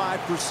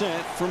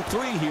 45% from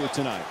three here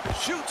tonight.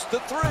 Shoots the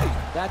three.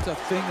 That's a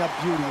thing of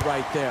beauty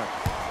right there.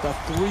 The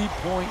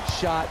three-point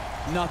shot,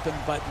 nothing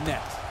but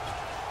net.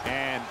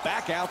 And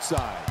back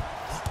outside.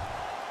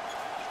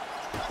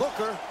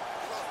 Booker.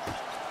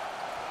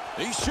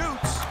 He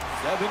shoots.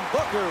 Devin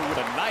Booker with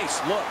a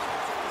nice look.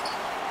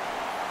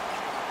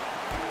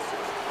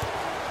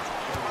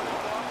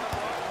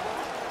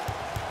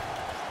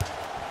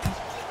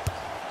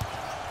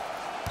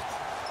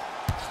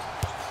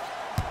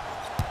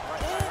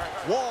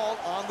 Wall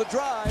on the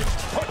drive,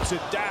 puts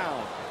it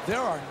down. There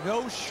are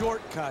no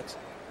shortcuts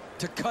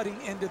to cutting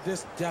into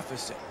this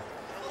deficit.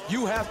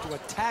 You have to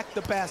attack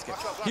the basket.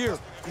 Here,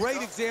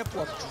 great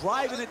example of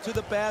driving it to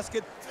the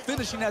basket,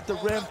 finishing at the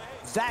rim.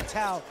 That's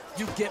how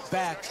you get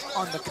back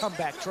on the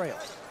comeback trail.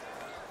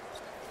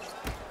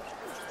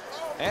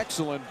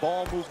 Excellent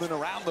ball movement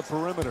around the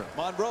perimeter.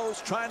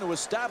 Monroe's trying to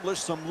establish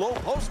some low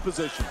post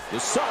position. The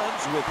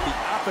Suns with the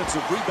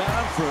offensive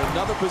rebound for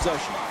another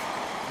possession.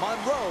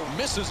 Monroe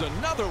misses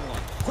another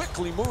one.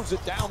 Quickly moves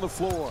it down the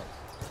floor.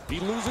 He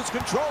loses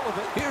control of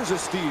it. Here's a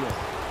steal.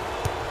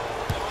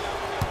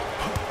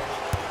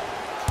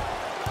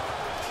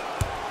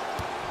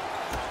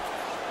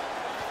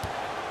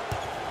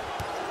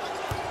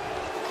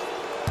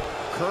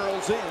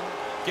 Curls in,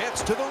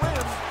 gets to the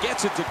rim,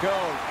 gets it to go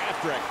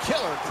after a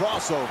killer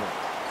crossover.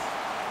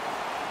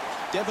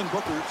 Devin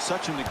Booker,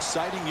 such an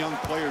exciting young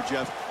player,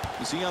 Jeff.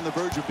 Is he on the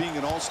verge of being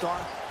an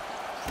all-star?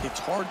 It's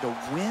hard to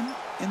win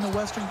in the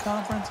Western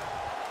Conference.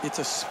 It's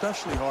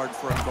especially hard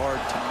for a guard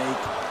to make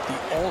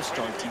the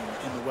all-star team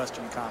in the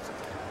Western Conference,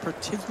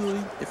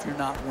 particularly if you're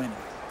not winning.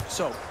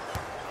 So,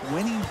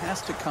 winning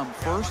has to come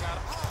first.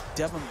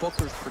 Devin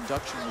Booker's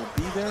production will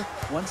be there.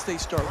 Once they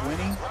start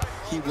winning,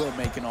 he will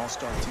make an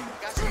all-star team.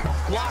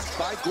 Blocked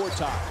by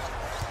Gortat.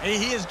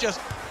 He has just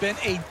been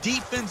a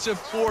defensive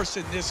force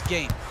in this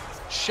game.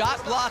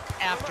 Shot block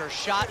after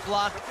shot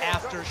block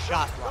after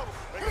shot block.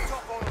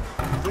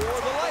 For the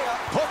layup,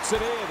 puts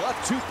it in, a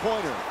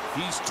two-pointer.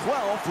 He's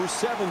 12 for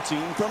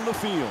 17 from the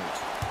field.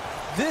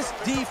 This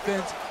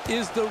defense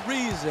is the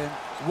reason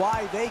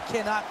why they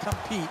cannot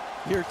compete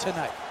here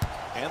tonight.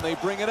 And they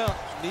bring it up.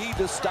 Need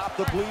to stop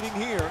the bleeding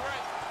here.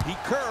 He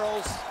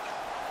curls.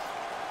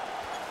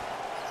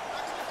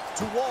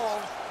 To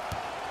Wall.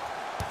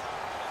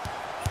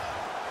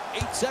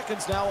 8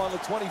 seconds now on the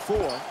 24.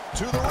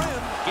 To the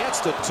rim. Gets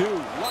to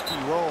two. Lucky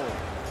roll.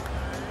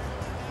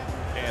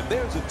 And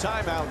there's a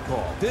timeout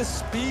call. This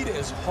speed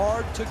is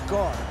hard to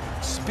guard.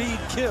 Speed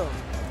kills.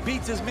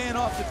 Beats his man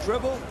off the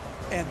dribble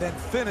and then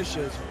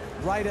finishes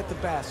right at the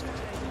basket.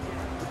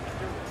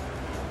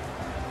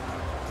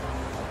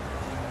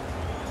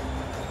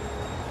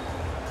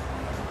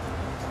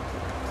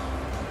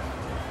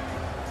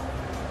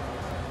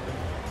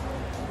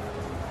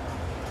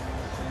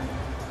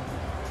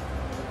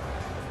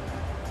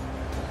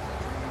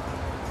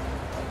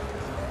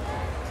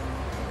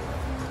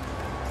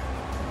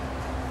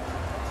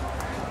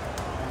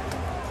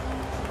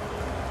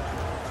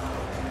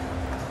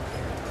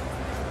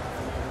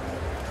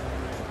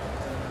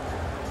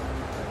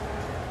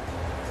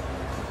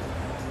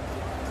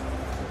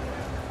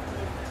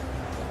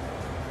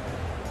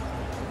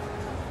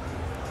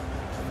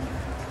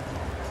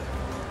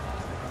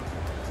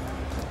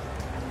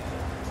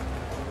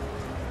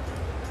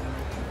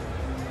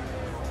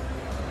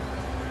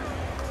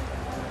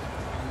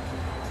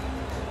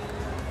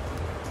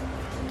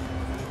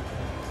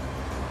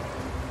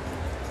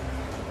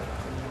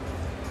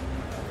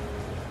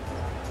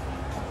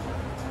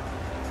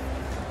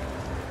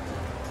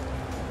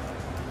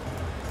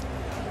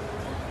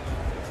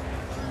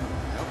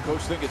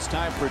 Coach think it's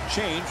time for a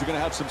change. We're going to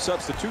have some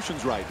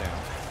substitutions right now.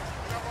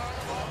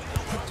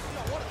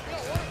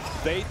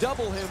 They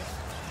double him.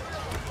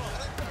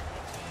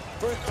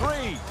 For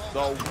three.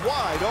 The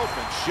wide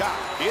open shot.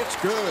 It's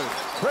good.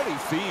 Pretty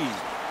feed.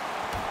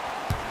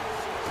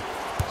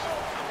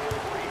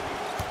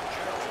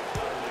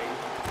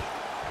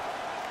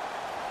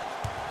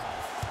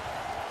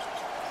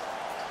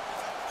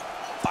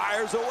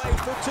 Fires away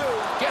for two.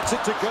 Gets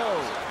it to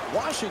go.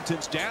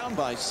 Washington's down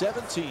by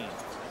 17.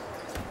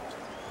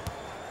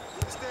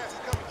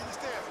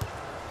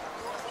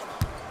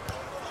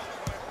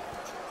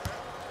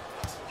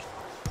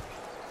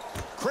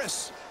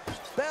 Chris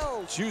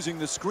Bell's using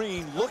the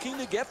screen, looking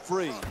to get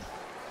free.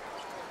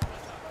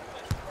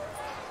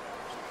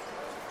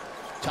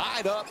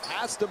 Tied up,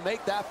 has to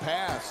make that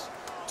pass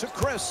to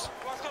Chris.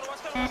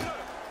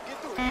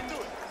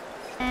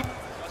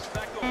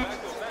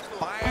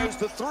 Fires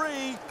the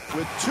three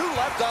with 2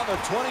 left on the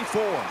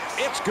 24.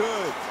 It's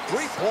good.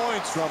 3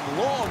 points from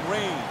long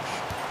range.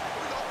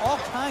 All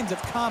kinds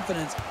of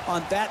confidence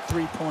on that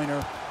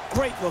three-pointer.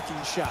 Great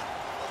looking shot.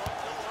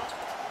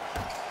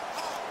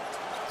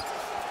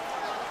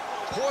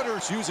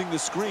 Porter's using the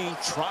screen,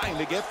 trying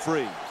to get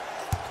free.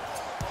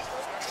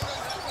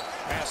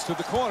 Pass to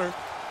the corner.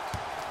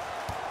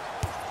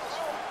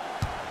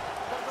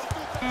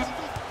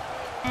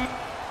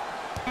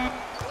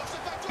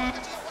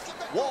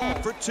 Wall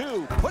for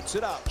 2. Puts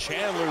it up.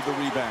 Chandler the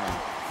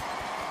rebound.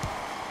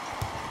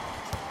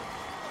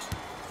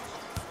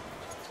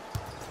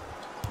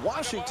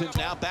 Washington's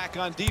now back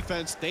on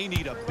defense. They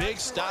need a big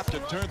stop to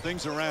turn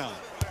things around.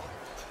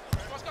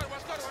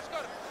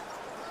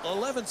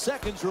 11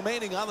 seconds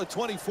remaining on the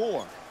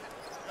 24.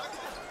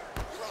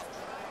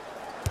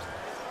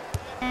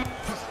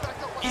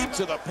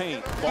 Into the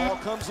paint. Ball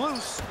comes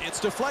loose. It's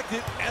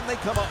deflected, and they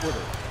come up with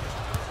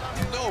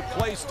it. No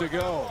place to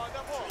go.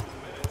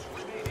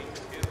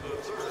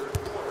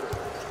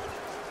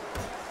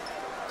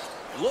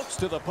 Looks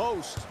to the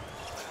post.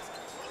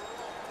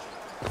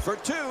 For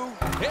 2.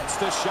 Hits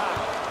the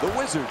shot. The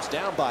Wizards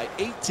down by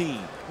 18.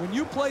 When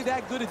you play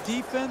that good a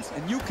defense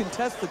and you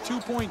contest the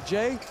two-point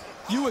J,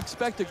 you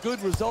expect a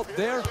good result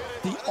there.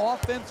 The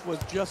offense was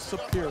just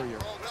superior.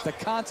 The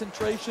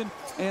concentration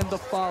and the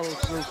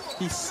follow-through.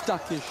 He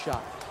stuck his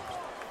shot.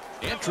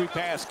 Entry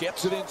pass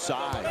gets it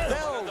inside.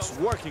 Bell's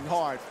working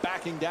hard,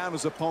 backing down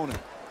his opponent.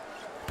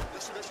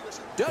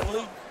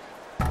 Dudley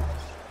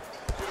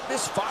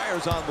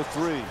misfires on the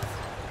 3.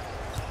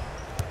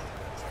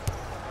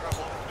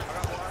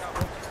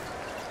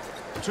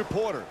 To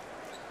Porter.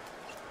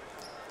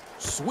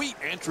 Sweet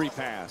entry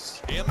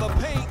pass. In the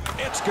paint,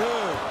 it's good.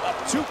 A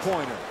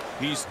 2-pointer.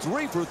 He's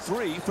 3 for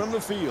 3 from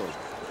the field.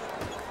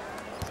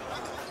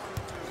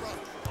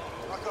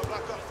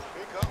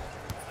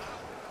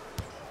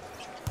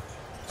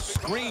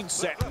 Screen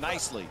set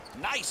nicely.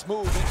 Nice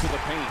move into the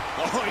paint.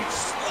 Oh, he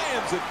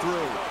slams it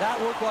through.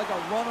 That looked like a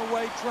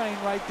runaway train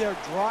right there,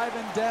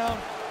 driving down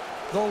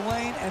the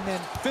lane and then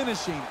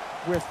finishing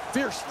with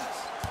fierceness.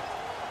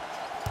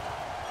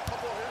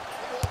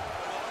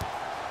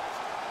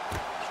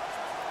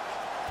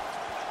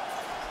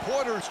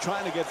 Porter's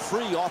trying to get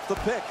free off the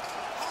pick.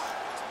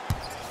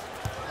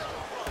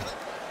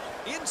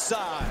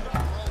 Inside.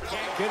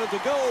 Can't get it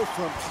to go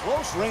from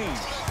close range.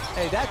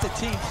 Hey, that's a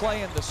team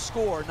playing the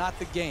score, not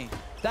the game.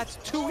 That's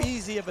too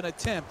easy of an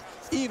attempt,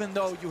 even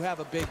though you have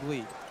a big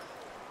lead.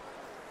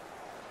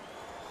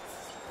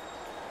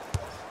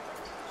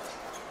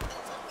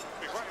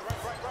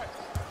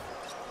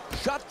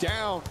 Shut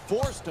down,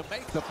 forced to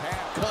make the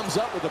pass. Comes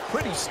up with a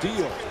pretty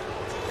steal.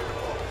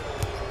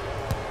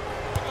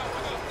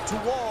 To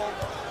Wall.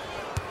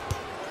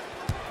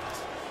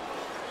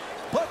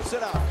 Puts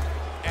it up.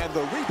 And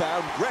the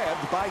rebound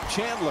grabbed by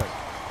Chandler.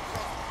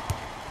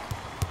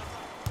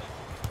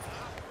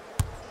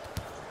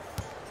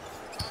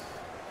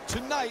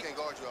 Tonight. Hey, you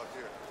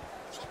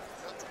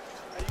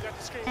got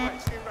the screen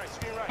right, screen right,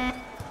 screen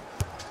right.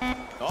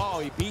 Oh,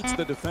 he beats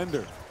the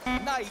defender.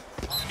 Knight.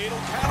 It'll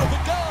count if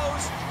it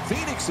goes.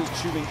 Phoenix is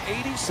shooting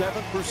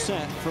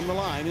 87% from the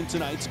line in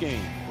tonight's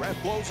game.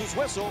 Ref blows his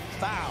whistle.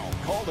 Foul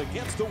called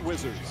against the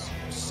Wizards.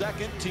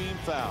 Second team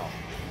foul.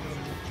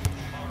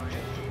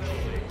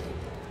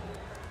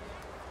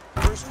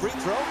 First free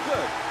throw,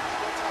 good.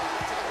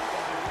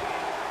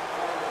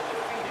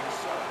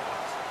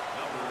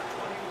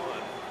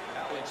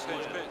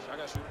 I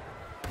got you.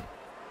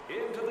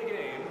 Into the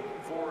game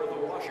for the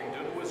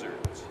Washington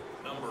Wizards,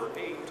 number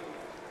 8.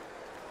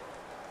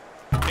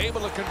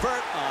 Able to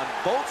convert on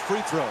both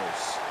free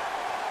throws.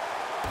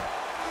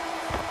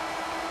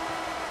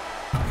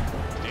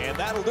 And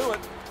that'll do it.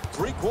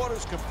 3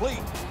 quarters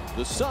complete.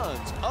 The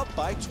Suns up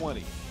by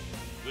 20.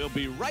 We'll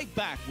be right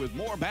back with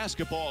more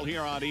basketball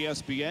here on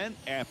ESPN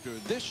after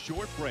this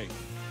short break.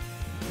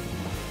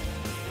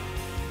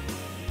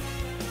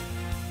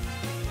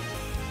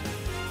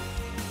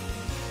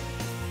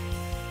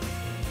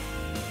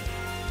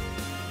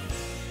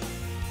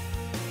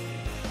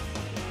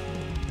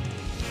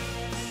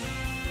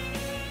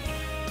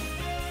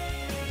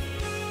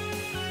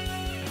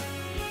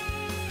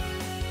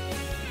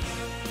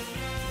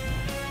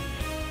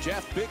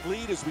 Jeff, big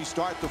lead as we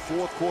start the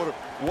fourth quarter.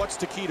 What's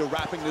the key to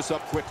wrapping this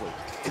up quickly?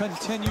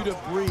 Continue to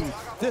breathe.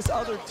 This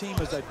other team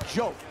is a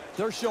joke.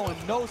 They're showing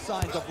no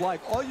signs of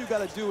life. All you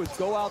got to do is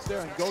go out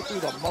there and go through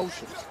the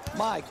motions.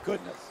 My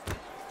goodness.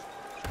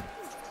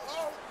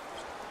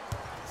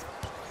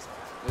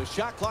 The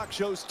shot clock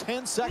shows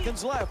 10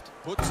 seconds left.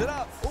 Puts it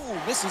up. Ooh,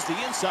 misses the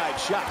inside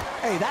shot.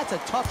 Hey, that's a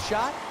tough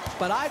shot,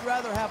 but I'd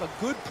rather have a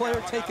good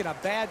player taking a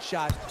bad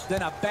shot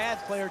than a bad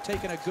player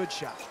taking a good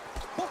shot.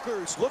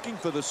 Booker's looking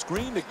for the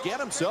screen to get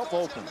himself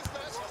open.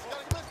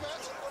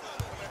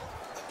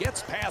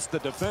 Gets past the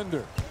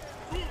defender.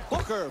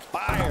 Booker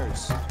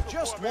fires.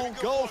 Just won't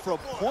go from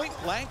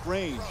point-blank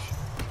range.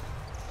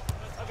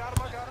 I got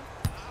him, I got him.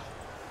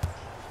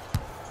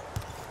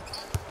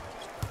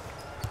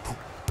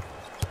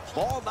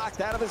 Ball knocked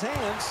out of his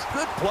hands.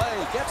 Good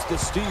play. Gets the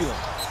steal.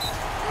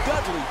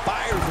 Dudley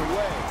fires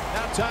away.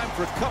 Now time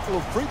for a couple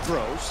of free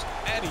throws.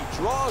 And he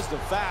draws the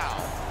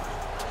foul.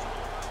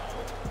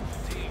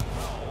 Team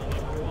foul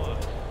number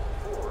 1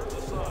 for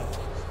the Suns.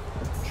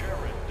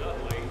 Jared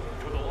Dudley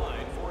to the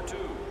line for 2.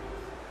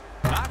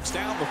 Knocks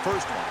down the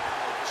first one.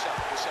 Good shot,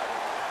 good shot.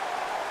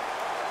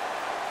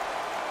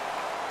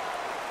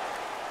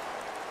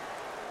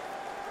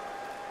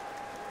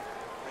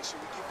 Make sure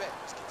we get back.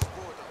 Let's get the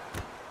board up.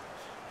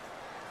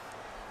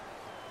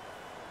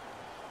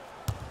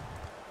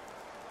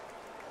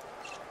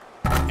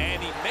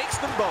 And he makes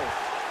them both.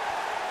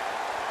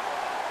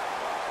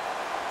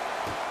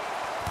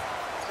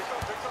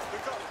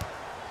 Pick up.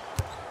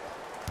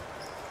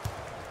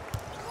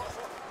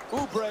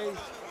 Oubre.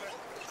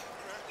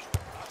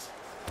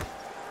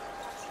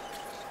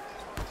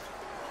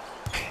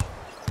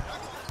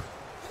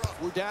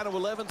 We're down to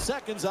 11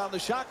 seconds on the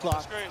shot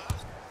clock. Screen.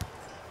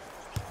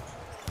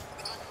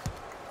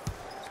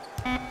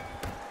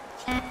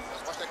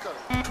 Watch that cut.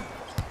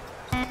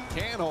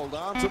 Can't hold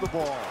on to the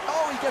ball.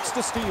 Oh, he gets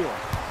the steal.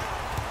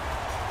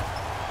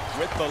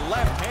 With the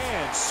left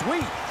hand,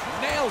 sweet,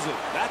 nails it.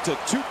 That's a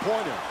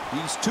two-pointer.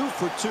 He's 2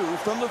 for 2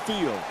 from the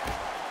field.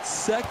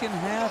 Second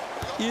half,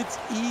 it's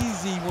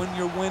easy when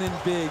you're winning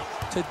big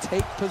to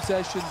take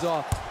possessions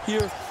off.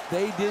 Here,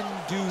 they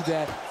didn't do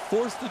that.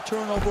 Force the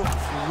turnover,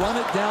 run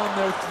it down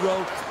their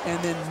throat,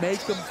 and then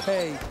make them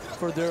pay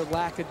for their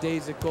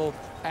lackadaisical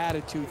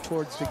attitude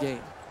towards the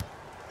game.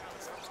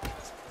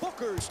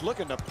 Booker's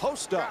looking to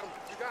post up.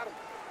 You got him.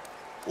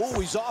 Oh,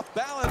 he's off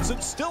balance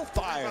and still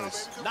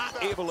fires. Not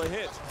able to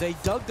hit. They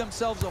dug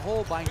themselves a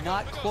hole by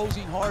not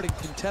closing hard and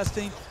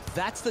contesting.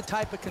 That's the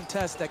type of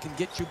contest that can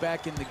get you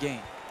back in the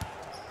game.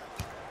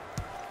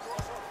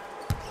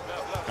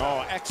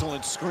 Oh,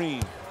 excellent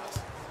screen.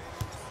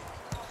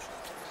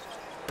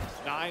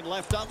 9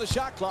 left on the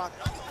shot clock.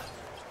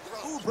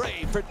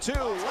 Oubre for 2,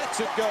 lets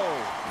it go.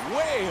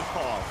 Way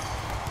off.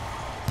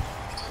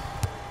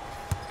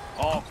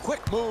 Oh,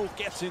 quick move,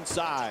 gets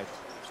inside.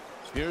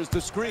 Here's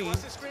the screen,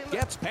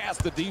 gets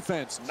past the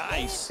defense.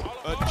 Nice.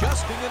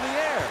 Adjusting in the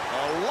air.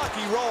 A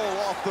lucky roll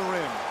off the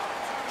rim.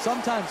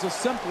 Sometimes the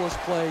simplest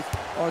plays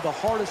are the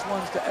hardest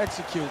ones to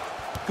execute.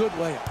 Good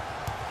layup.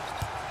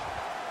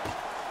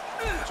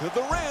 To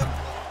the rim.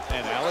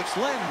 And Alex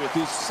Len with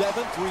his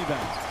 7th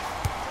rebound.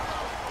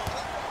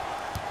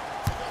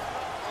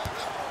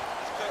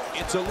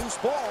 It's a loose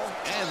ball,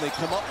 and they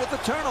come up with a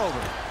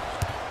turnover.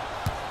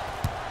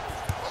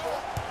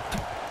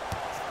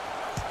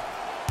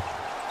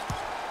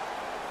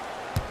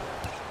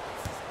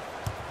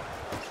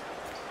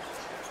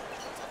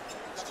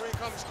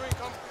 Screen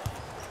come.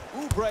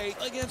 Oubre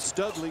against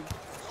Dudley.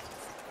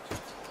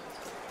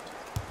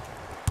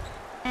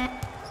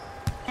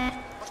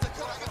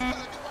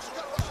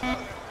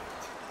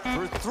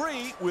 For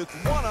 3 with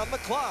 1 on the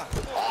clock.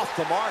 Off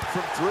the mark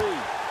from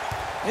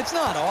 3. It's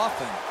not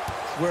often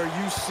where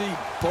you see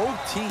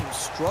both teams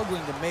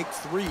struggling to make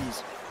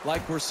threes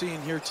like we're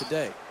seeing here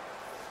today.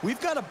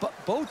 We've got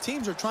both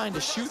teams are trying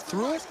to shoot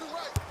through it,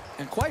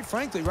 and quite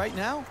frankly, right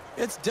now,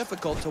 it's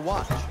difficult to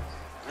watch.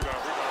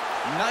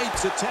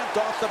 Knight's attempt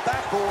off the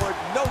backboard,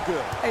 no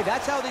good. Hey,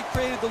 that's how they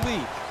created the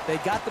lead. They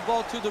got the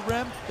ball to the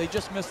rim. They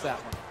just missed that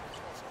one.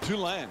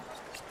 Tulane.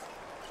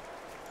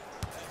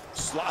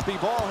 Sloppy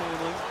ball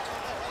handling.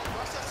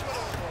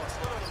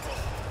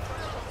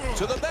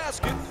 To the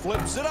basket,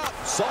 flips it up.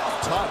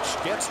 Soft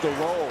touch, gets the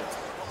roll.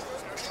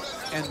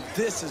 And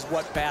this is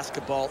what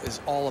basketball is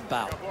all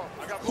about.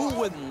 Who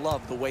wouldn't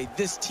love the way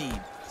this team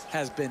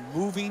has been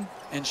moving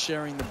and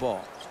sharing the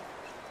ball?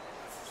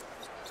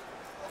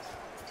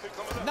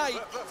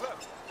 Knight.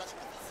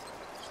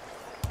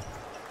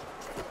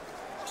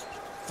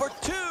 For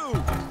 2.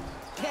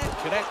 Can't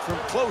connect from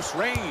close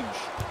range.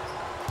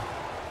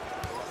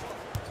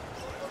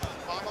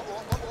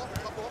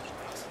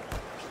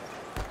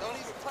 Don't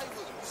even play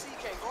with him. You see, he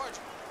can't guard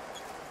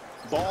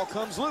you. Ball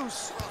comes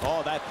loose.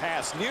 Oh, that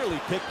pass nearly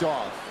picked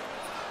off.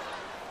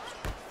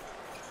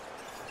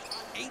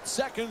 8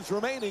 seconds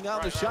remaining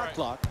on the shot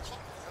clock.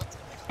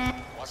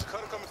 Watch the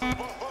cutter coming through.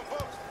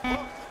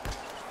 Bump.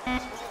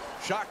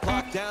 Shot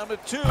clock down to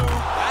 2.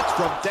 That's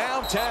from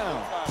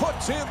downtown.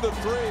 Puts in the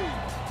 3.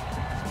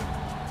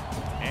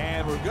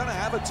 And we're going to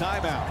have a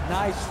timeout.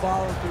 Nice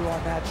follow through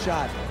on that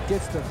shot.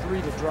 Gets the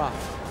 3 to drop.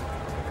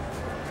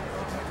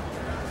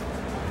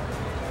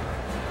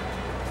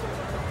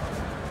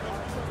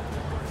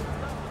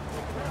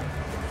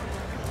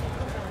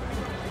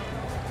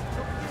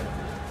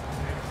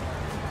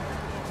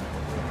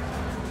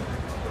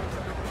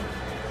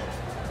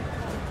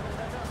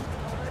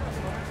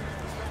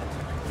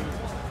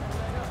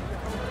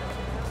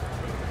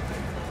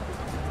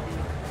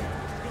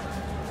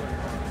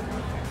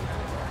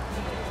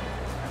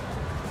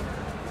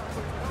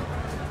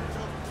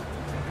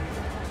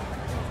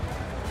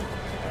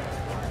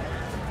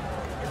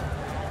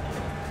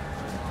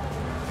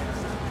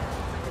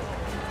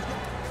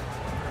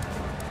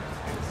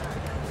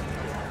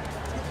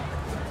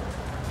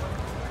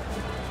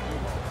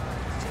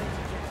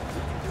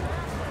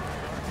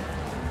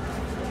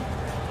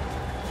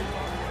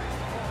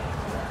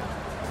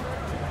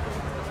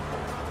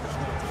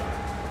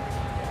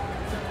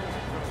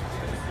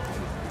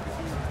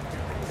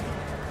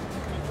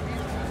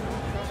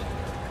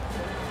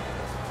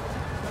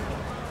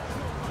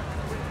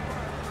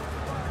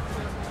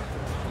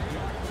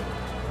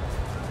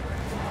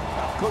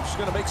 Coach is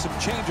going to make some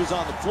changes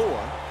on the floor.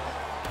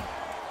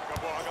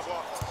 I got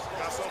ball.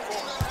 Got some for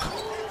me.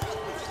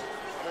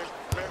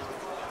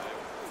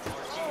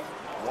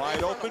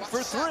 Wide open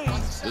for 3.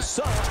 The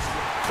Suns,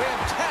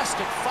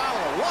 fantastic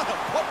foul. What a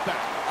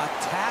putback.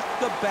 Attack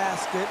the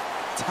basket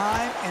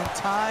time and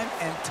time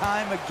and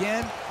time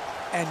again,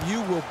 and you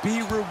will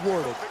be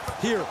rewarded.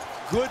 Here,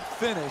 good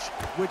finish,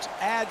 which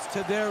adds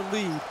to their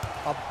lead.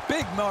 A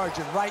big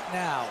margin right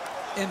now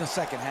in the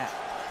second half.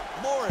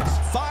 Morris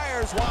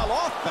fires while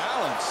off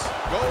balance.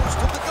 Goes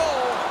to the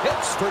goal.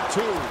 Hits for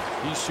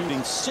 2. He's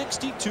shooting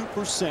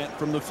 62%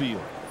 from the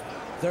field.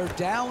 They're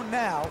down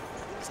now.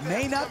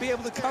 May not be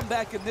able to come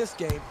back in this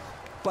game,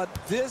 but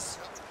this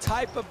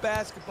type of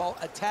basketball,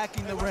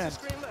 attacking the rim,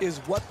 is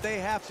what they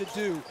have to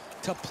do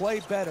to play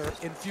better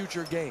in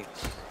future games.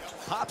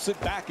 Pops it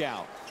back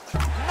out.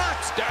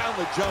 Knocks down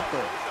the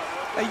jumper.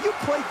 Hey, you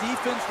play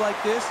defense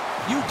like this,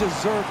 you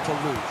deserve to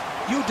lose.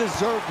 You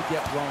deserve to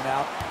get blown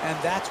out, and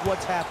that's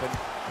what's happened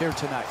here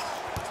tonight.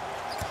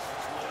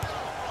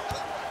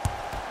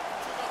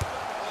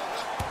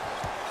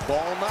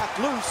 Ball knocked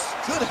loose.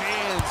 Good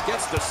hands.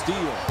 Gets the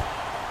steal.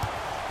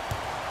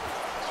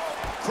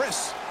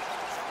 Chris.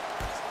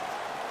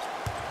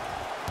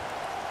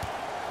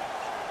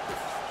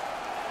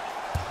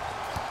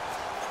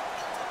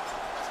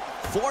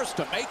 Forced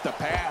to make the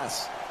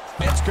pass.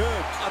 It's good.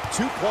 A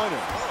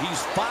 2-pointer.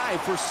 He's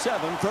 5 for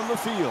 7 from the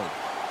field.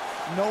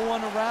 No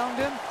one around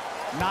him,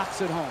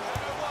 knocks it home.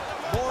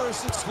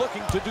 Morris is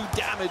looking to do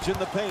damage in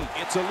the paint.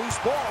 It's a loose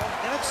ball,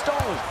 and it's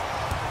stolen.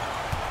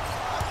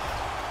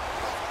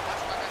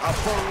 A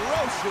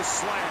ferocious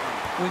slam.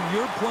 When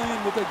you're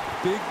playing with a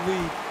big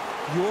lead,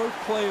 your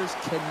players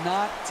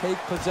cannot take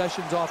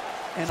possessions off.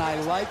 And I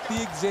like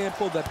the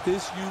example that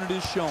this unit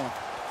is showing.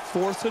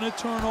 Forcing a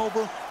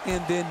turnover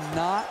and then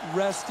not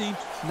resting,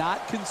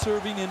 not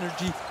conserving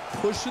energy,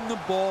 pushing the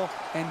ball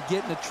and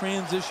getting a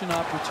transition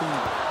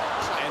opportunity.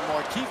 And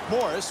Markieff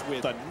Morris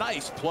with a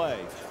nice play.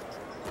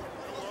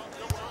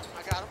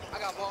 I got him. I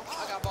got ball.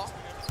 I got ball.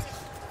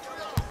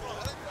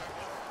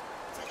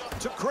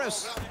 To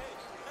Chris.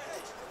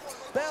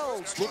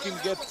 Bell's looking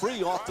to get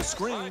free off the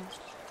screen.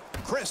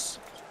 Chris.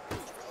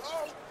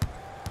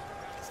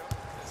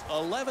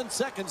 11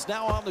 seconds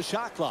now on the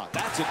shot clock.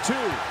 That's a 2.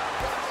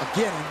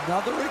 Again,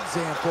 another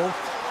example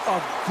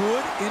of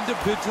good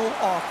individual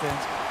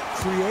offense,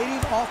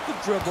 creating off the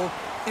dribble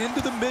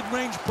into the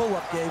mid-range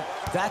pull-up game.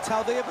 That's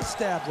how they have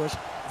established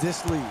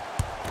this lead.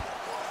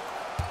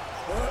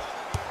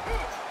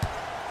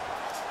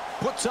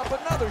 Puts up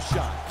another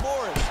shot.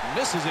 Morris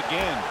misses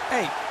again.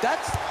 Hey,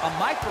 that's a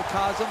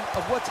microcosm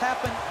of what's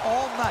happened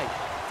all night.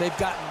 They've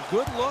gotten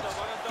good looks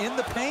in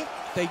the paint.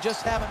 They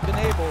just haven't been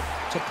able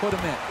to put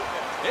them in.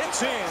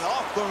 It's in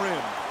off the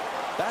rim.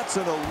 That's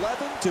an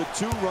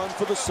 11-2 run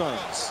for the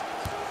Suns.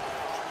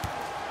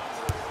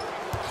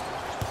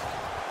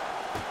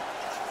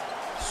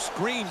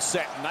 Screen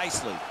set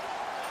nicely.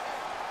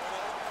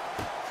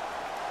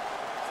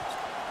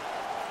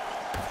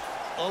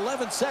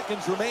 11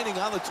 seconds remaining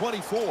on the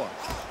 24.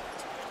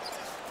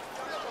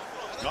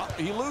 Oh,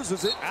 he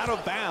loses it out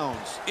of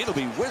bounds. It'll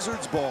be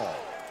Wizards ball.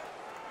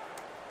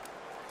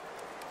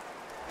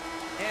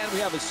 And we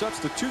have a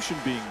substitution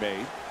being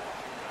made.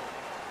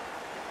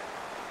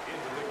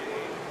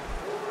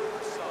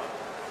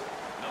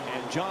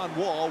 And John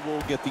Wall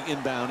will get the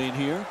inbound in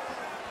here.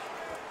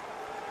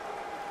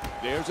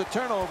 There's a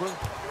turnover.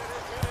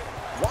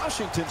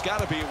 Washington's got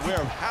to be aware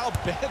of how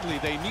badly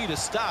they need a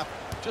stop.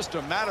 Just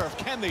a matter of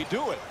can they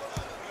do it.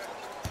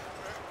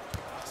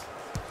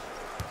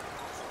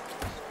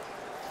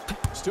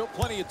 Still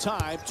plenty of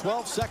time.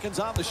 12 seconds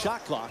on the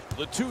shot clock.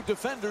 The two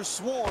defenders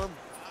swarm.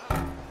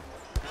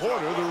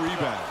 Porter the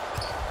rebound.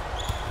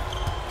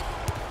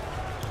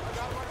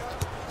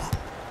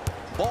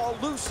 Ball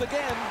loose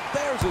again.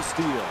 There's a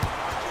steal.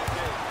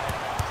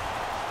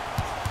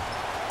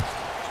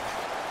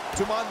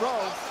 To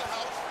Monroe.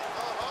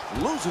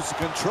 Loses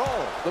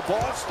control. The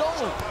ball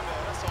stolen.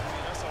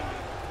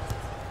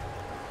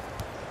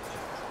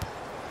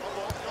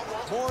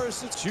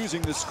 Morris is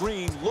choosing the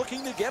screen,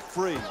 looking to get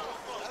free.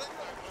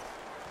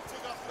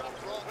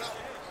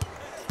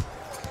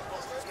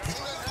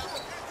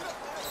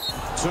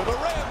 To the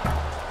rim.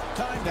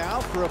 Time now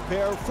for a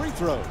pair of free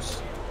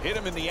throws. Hit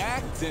him in the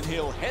act, and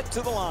he'll head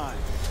to the line.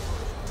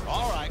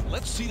 All right,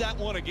 let's see that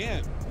one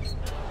again.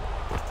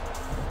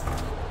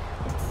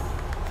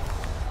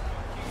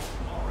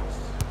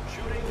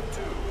 Shooting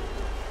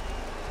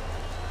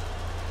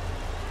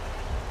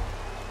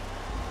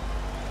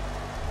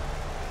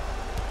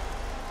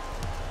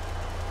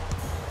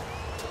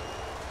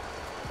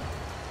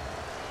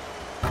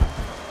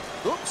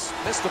 2. Oops,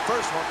 missed the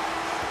first one.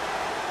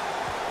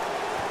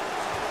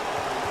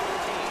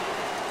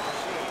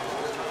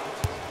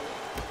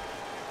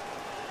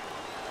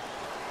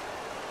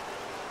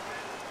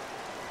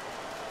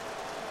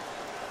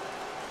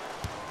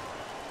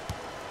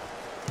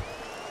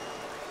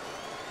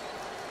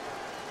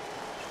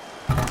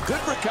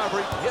 Good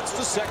recovery, hits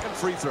the second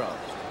free throw.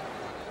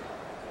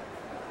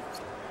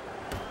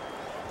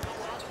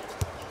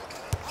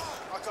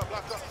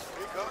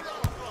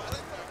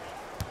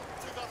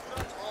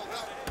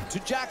 To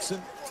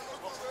Jackson.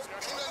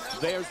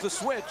 There's the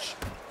switch.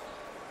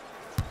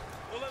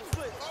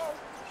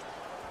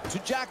 To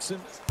Jackson.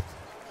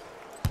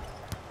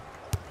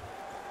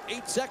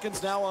 8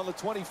 seconds now on the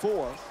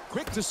 24.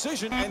 Quick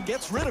decision and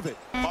gets rid of it.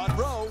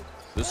 Monroe.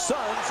 The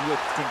Suns with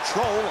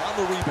control on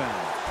the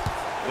rebound.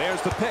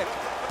 There's the pick.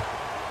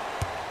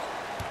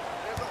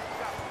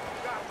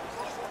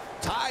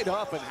 Tied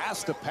up and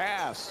has to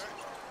pass.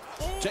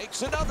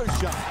 Takes another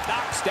shot.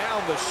 Knocks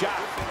down the shot.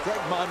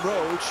 Greg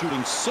Monroe shooting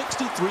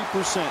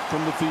 63%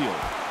 from the field.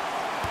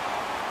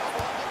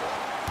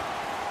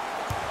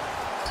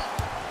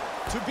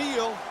 To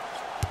Beal.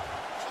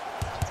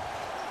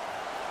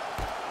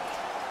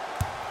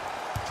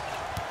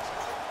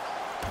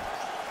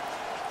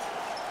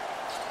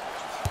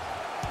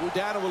 We're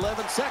down to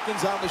 11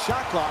 seconds on the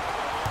shot clock.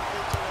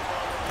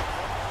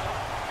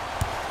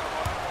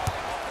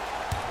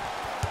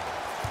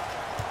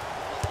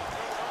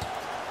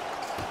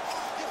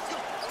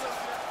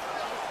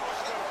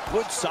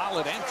 Good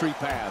solid entry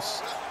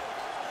pass.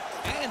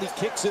 And he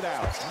kicks it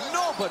out.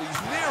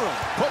 Nobody's near him.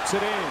 Puts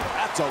it in.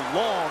 That's a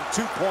long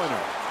two-pointer.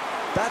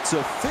 That's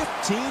a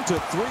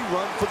 15-3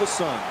 run for the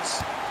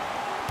Suns.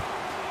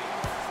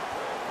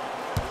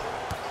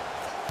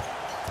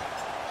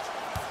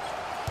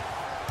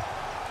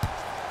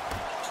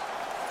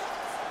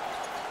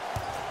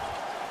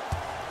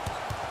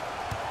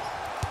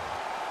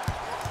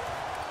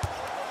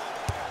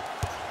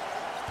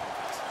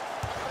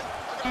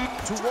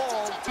 To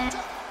Wall.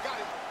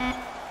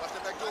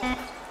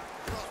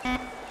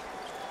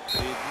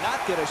 Did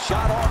not get a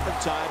shot off in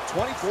time.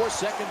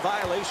 24-second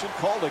violation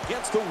called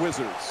against the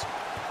Wizards.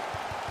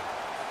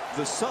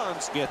 The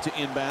Suns get to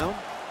inbound.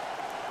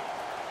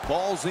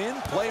 Ball's in.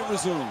 Play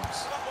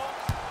resumes.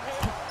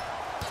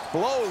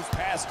 Blows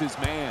past his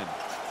man.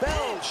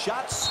 Bell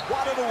shot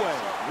swatted away.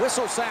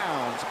 Whistle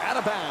sounds out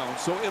of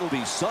bounds, so it'll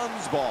be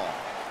Suns ball.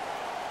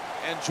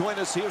 And join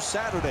us here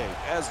Saturday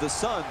as the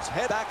Suns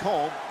head back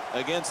home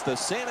against the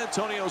San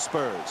Antonio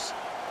Spurs.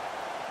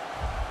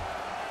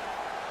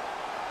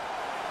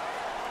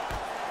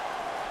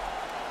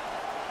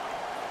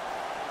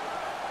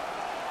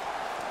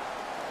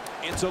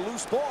 It's a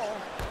loose ball.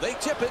 They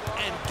tip it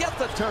and get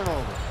the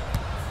turnover.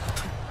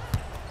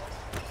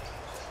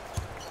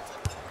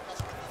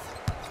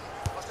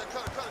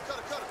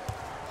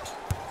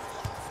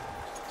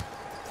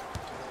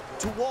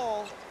 To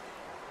Wall.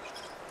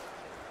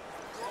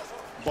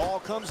 Ball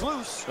comes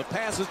loose. The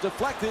pass is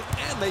deflected,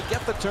 and they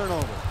get the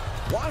turnover.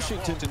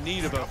 Washington in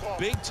need of a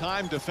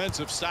big-time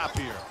defensive stop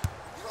here.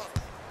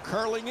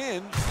 Curling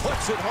in,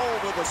 puts it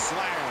home with a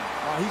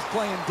slam. He's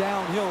playing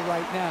downhill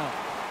right now.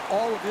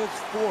 All of his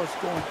force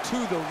going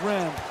to the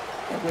rim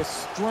and with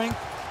strength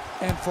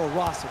and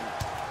ferocity.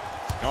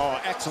 Oh,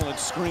 excellent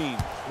screen.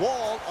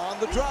 Wall on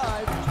the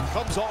drive.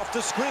 Comes off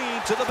the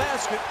screen to the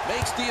basket.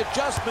 Makes the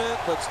adjustment,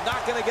 but's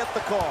not going to get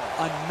the call.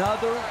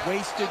 Another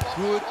wasted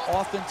good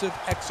offensive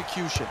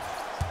execution.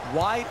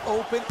 Wide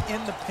open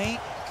in the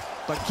paint,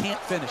 but can't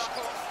finish.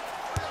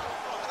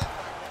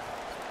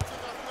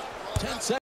 10 seconds.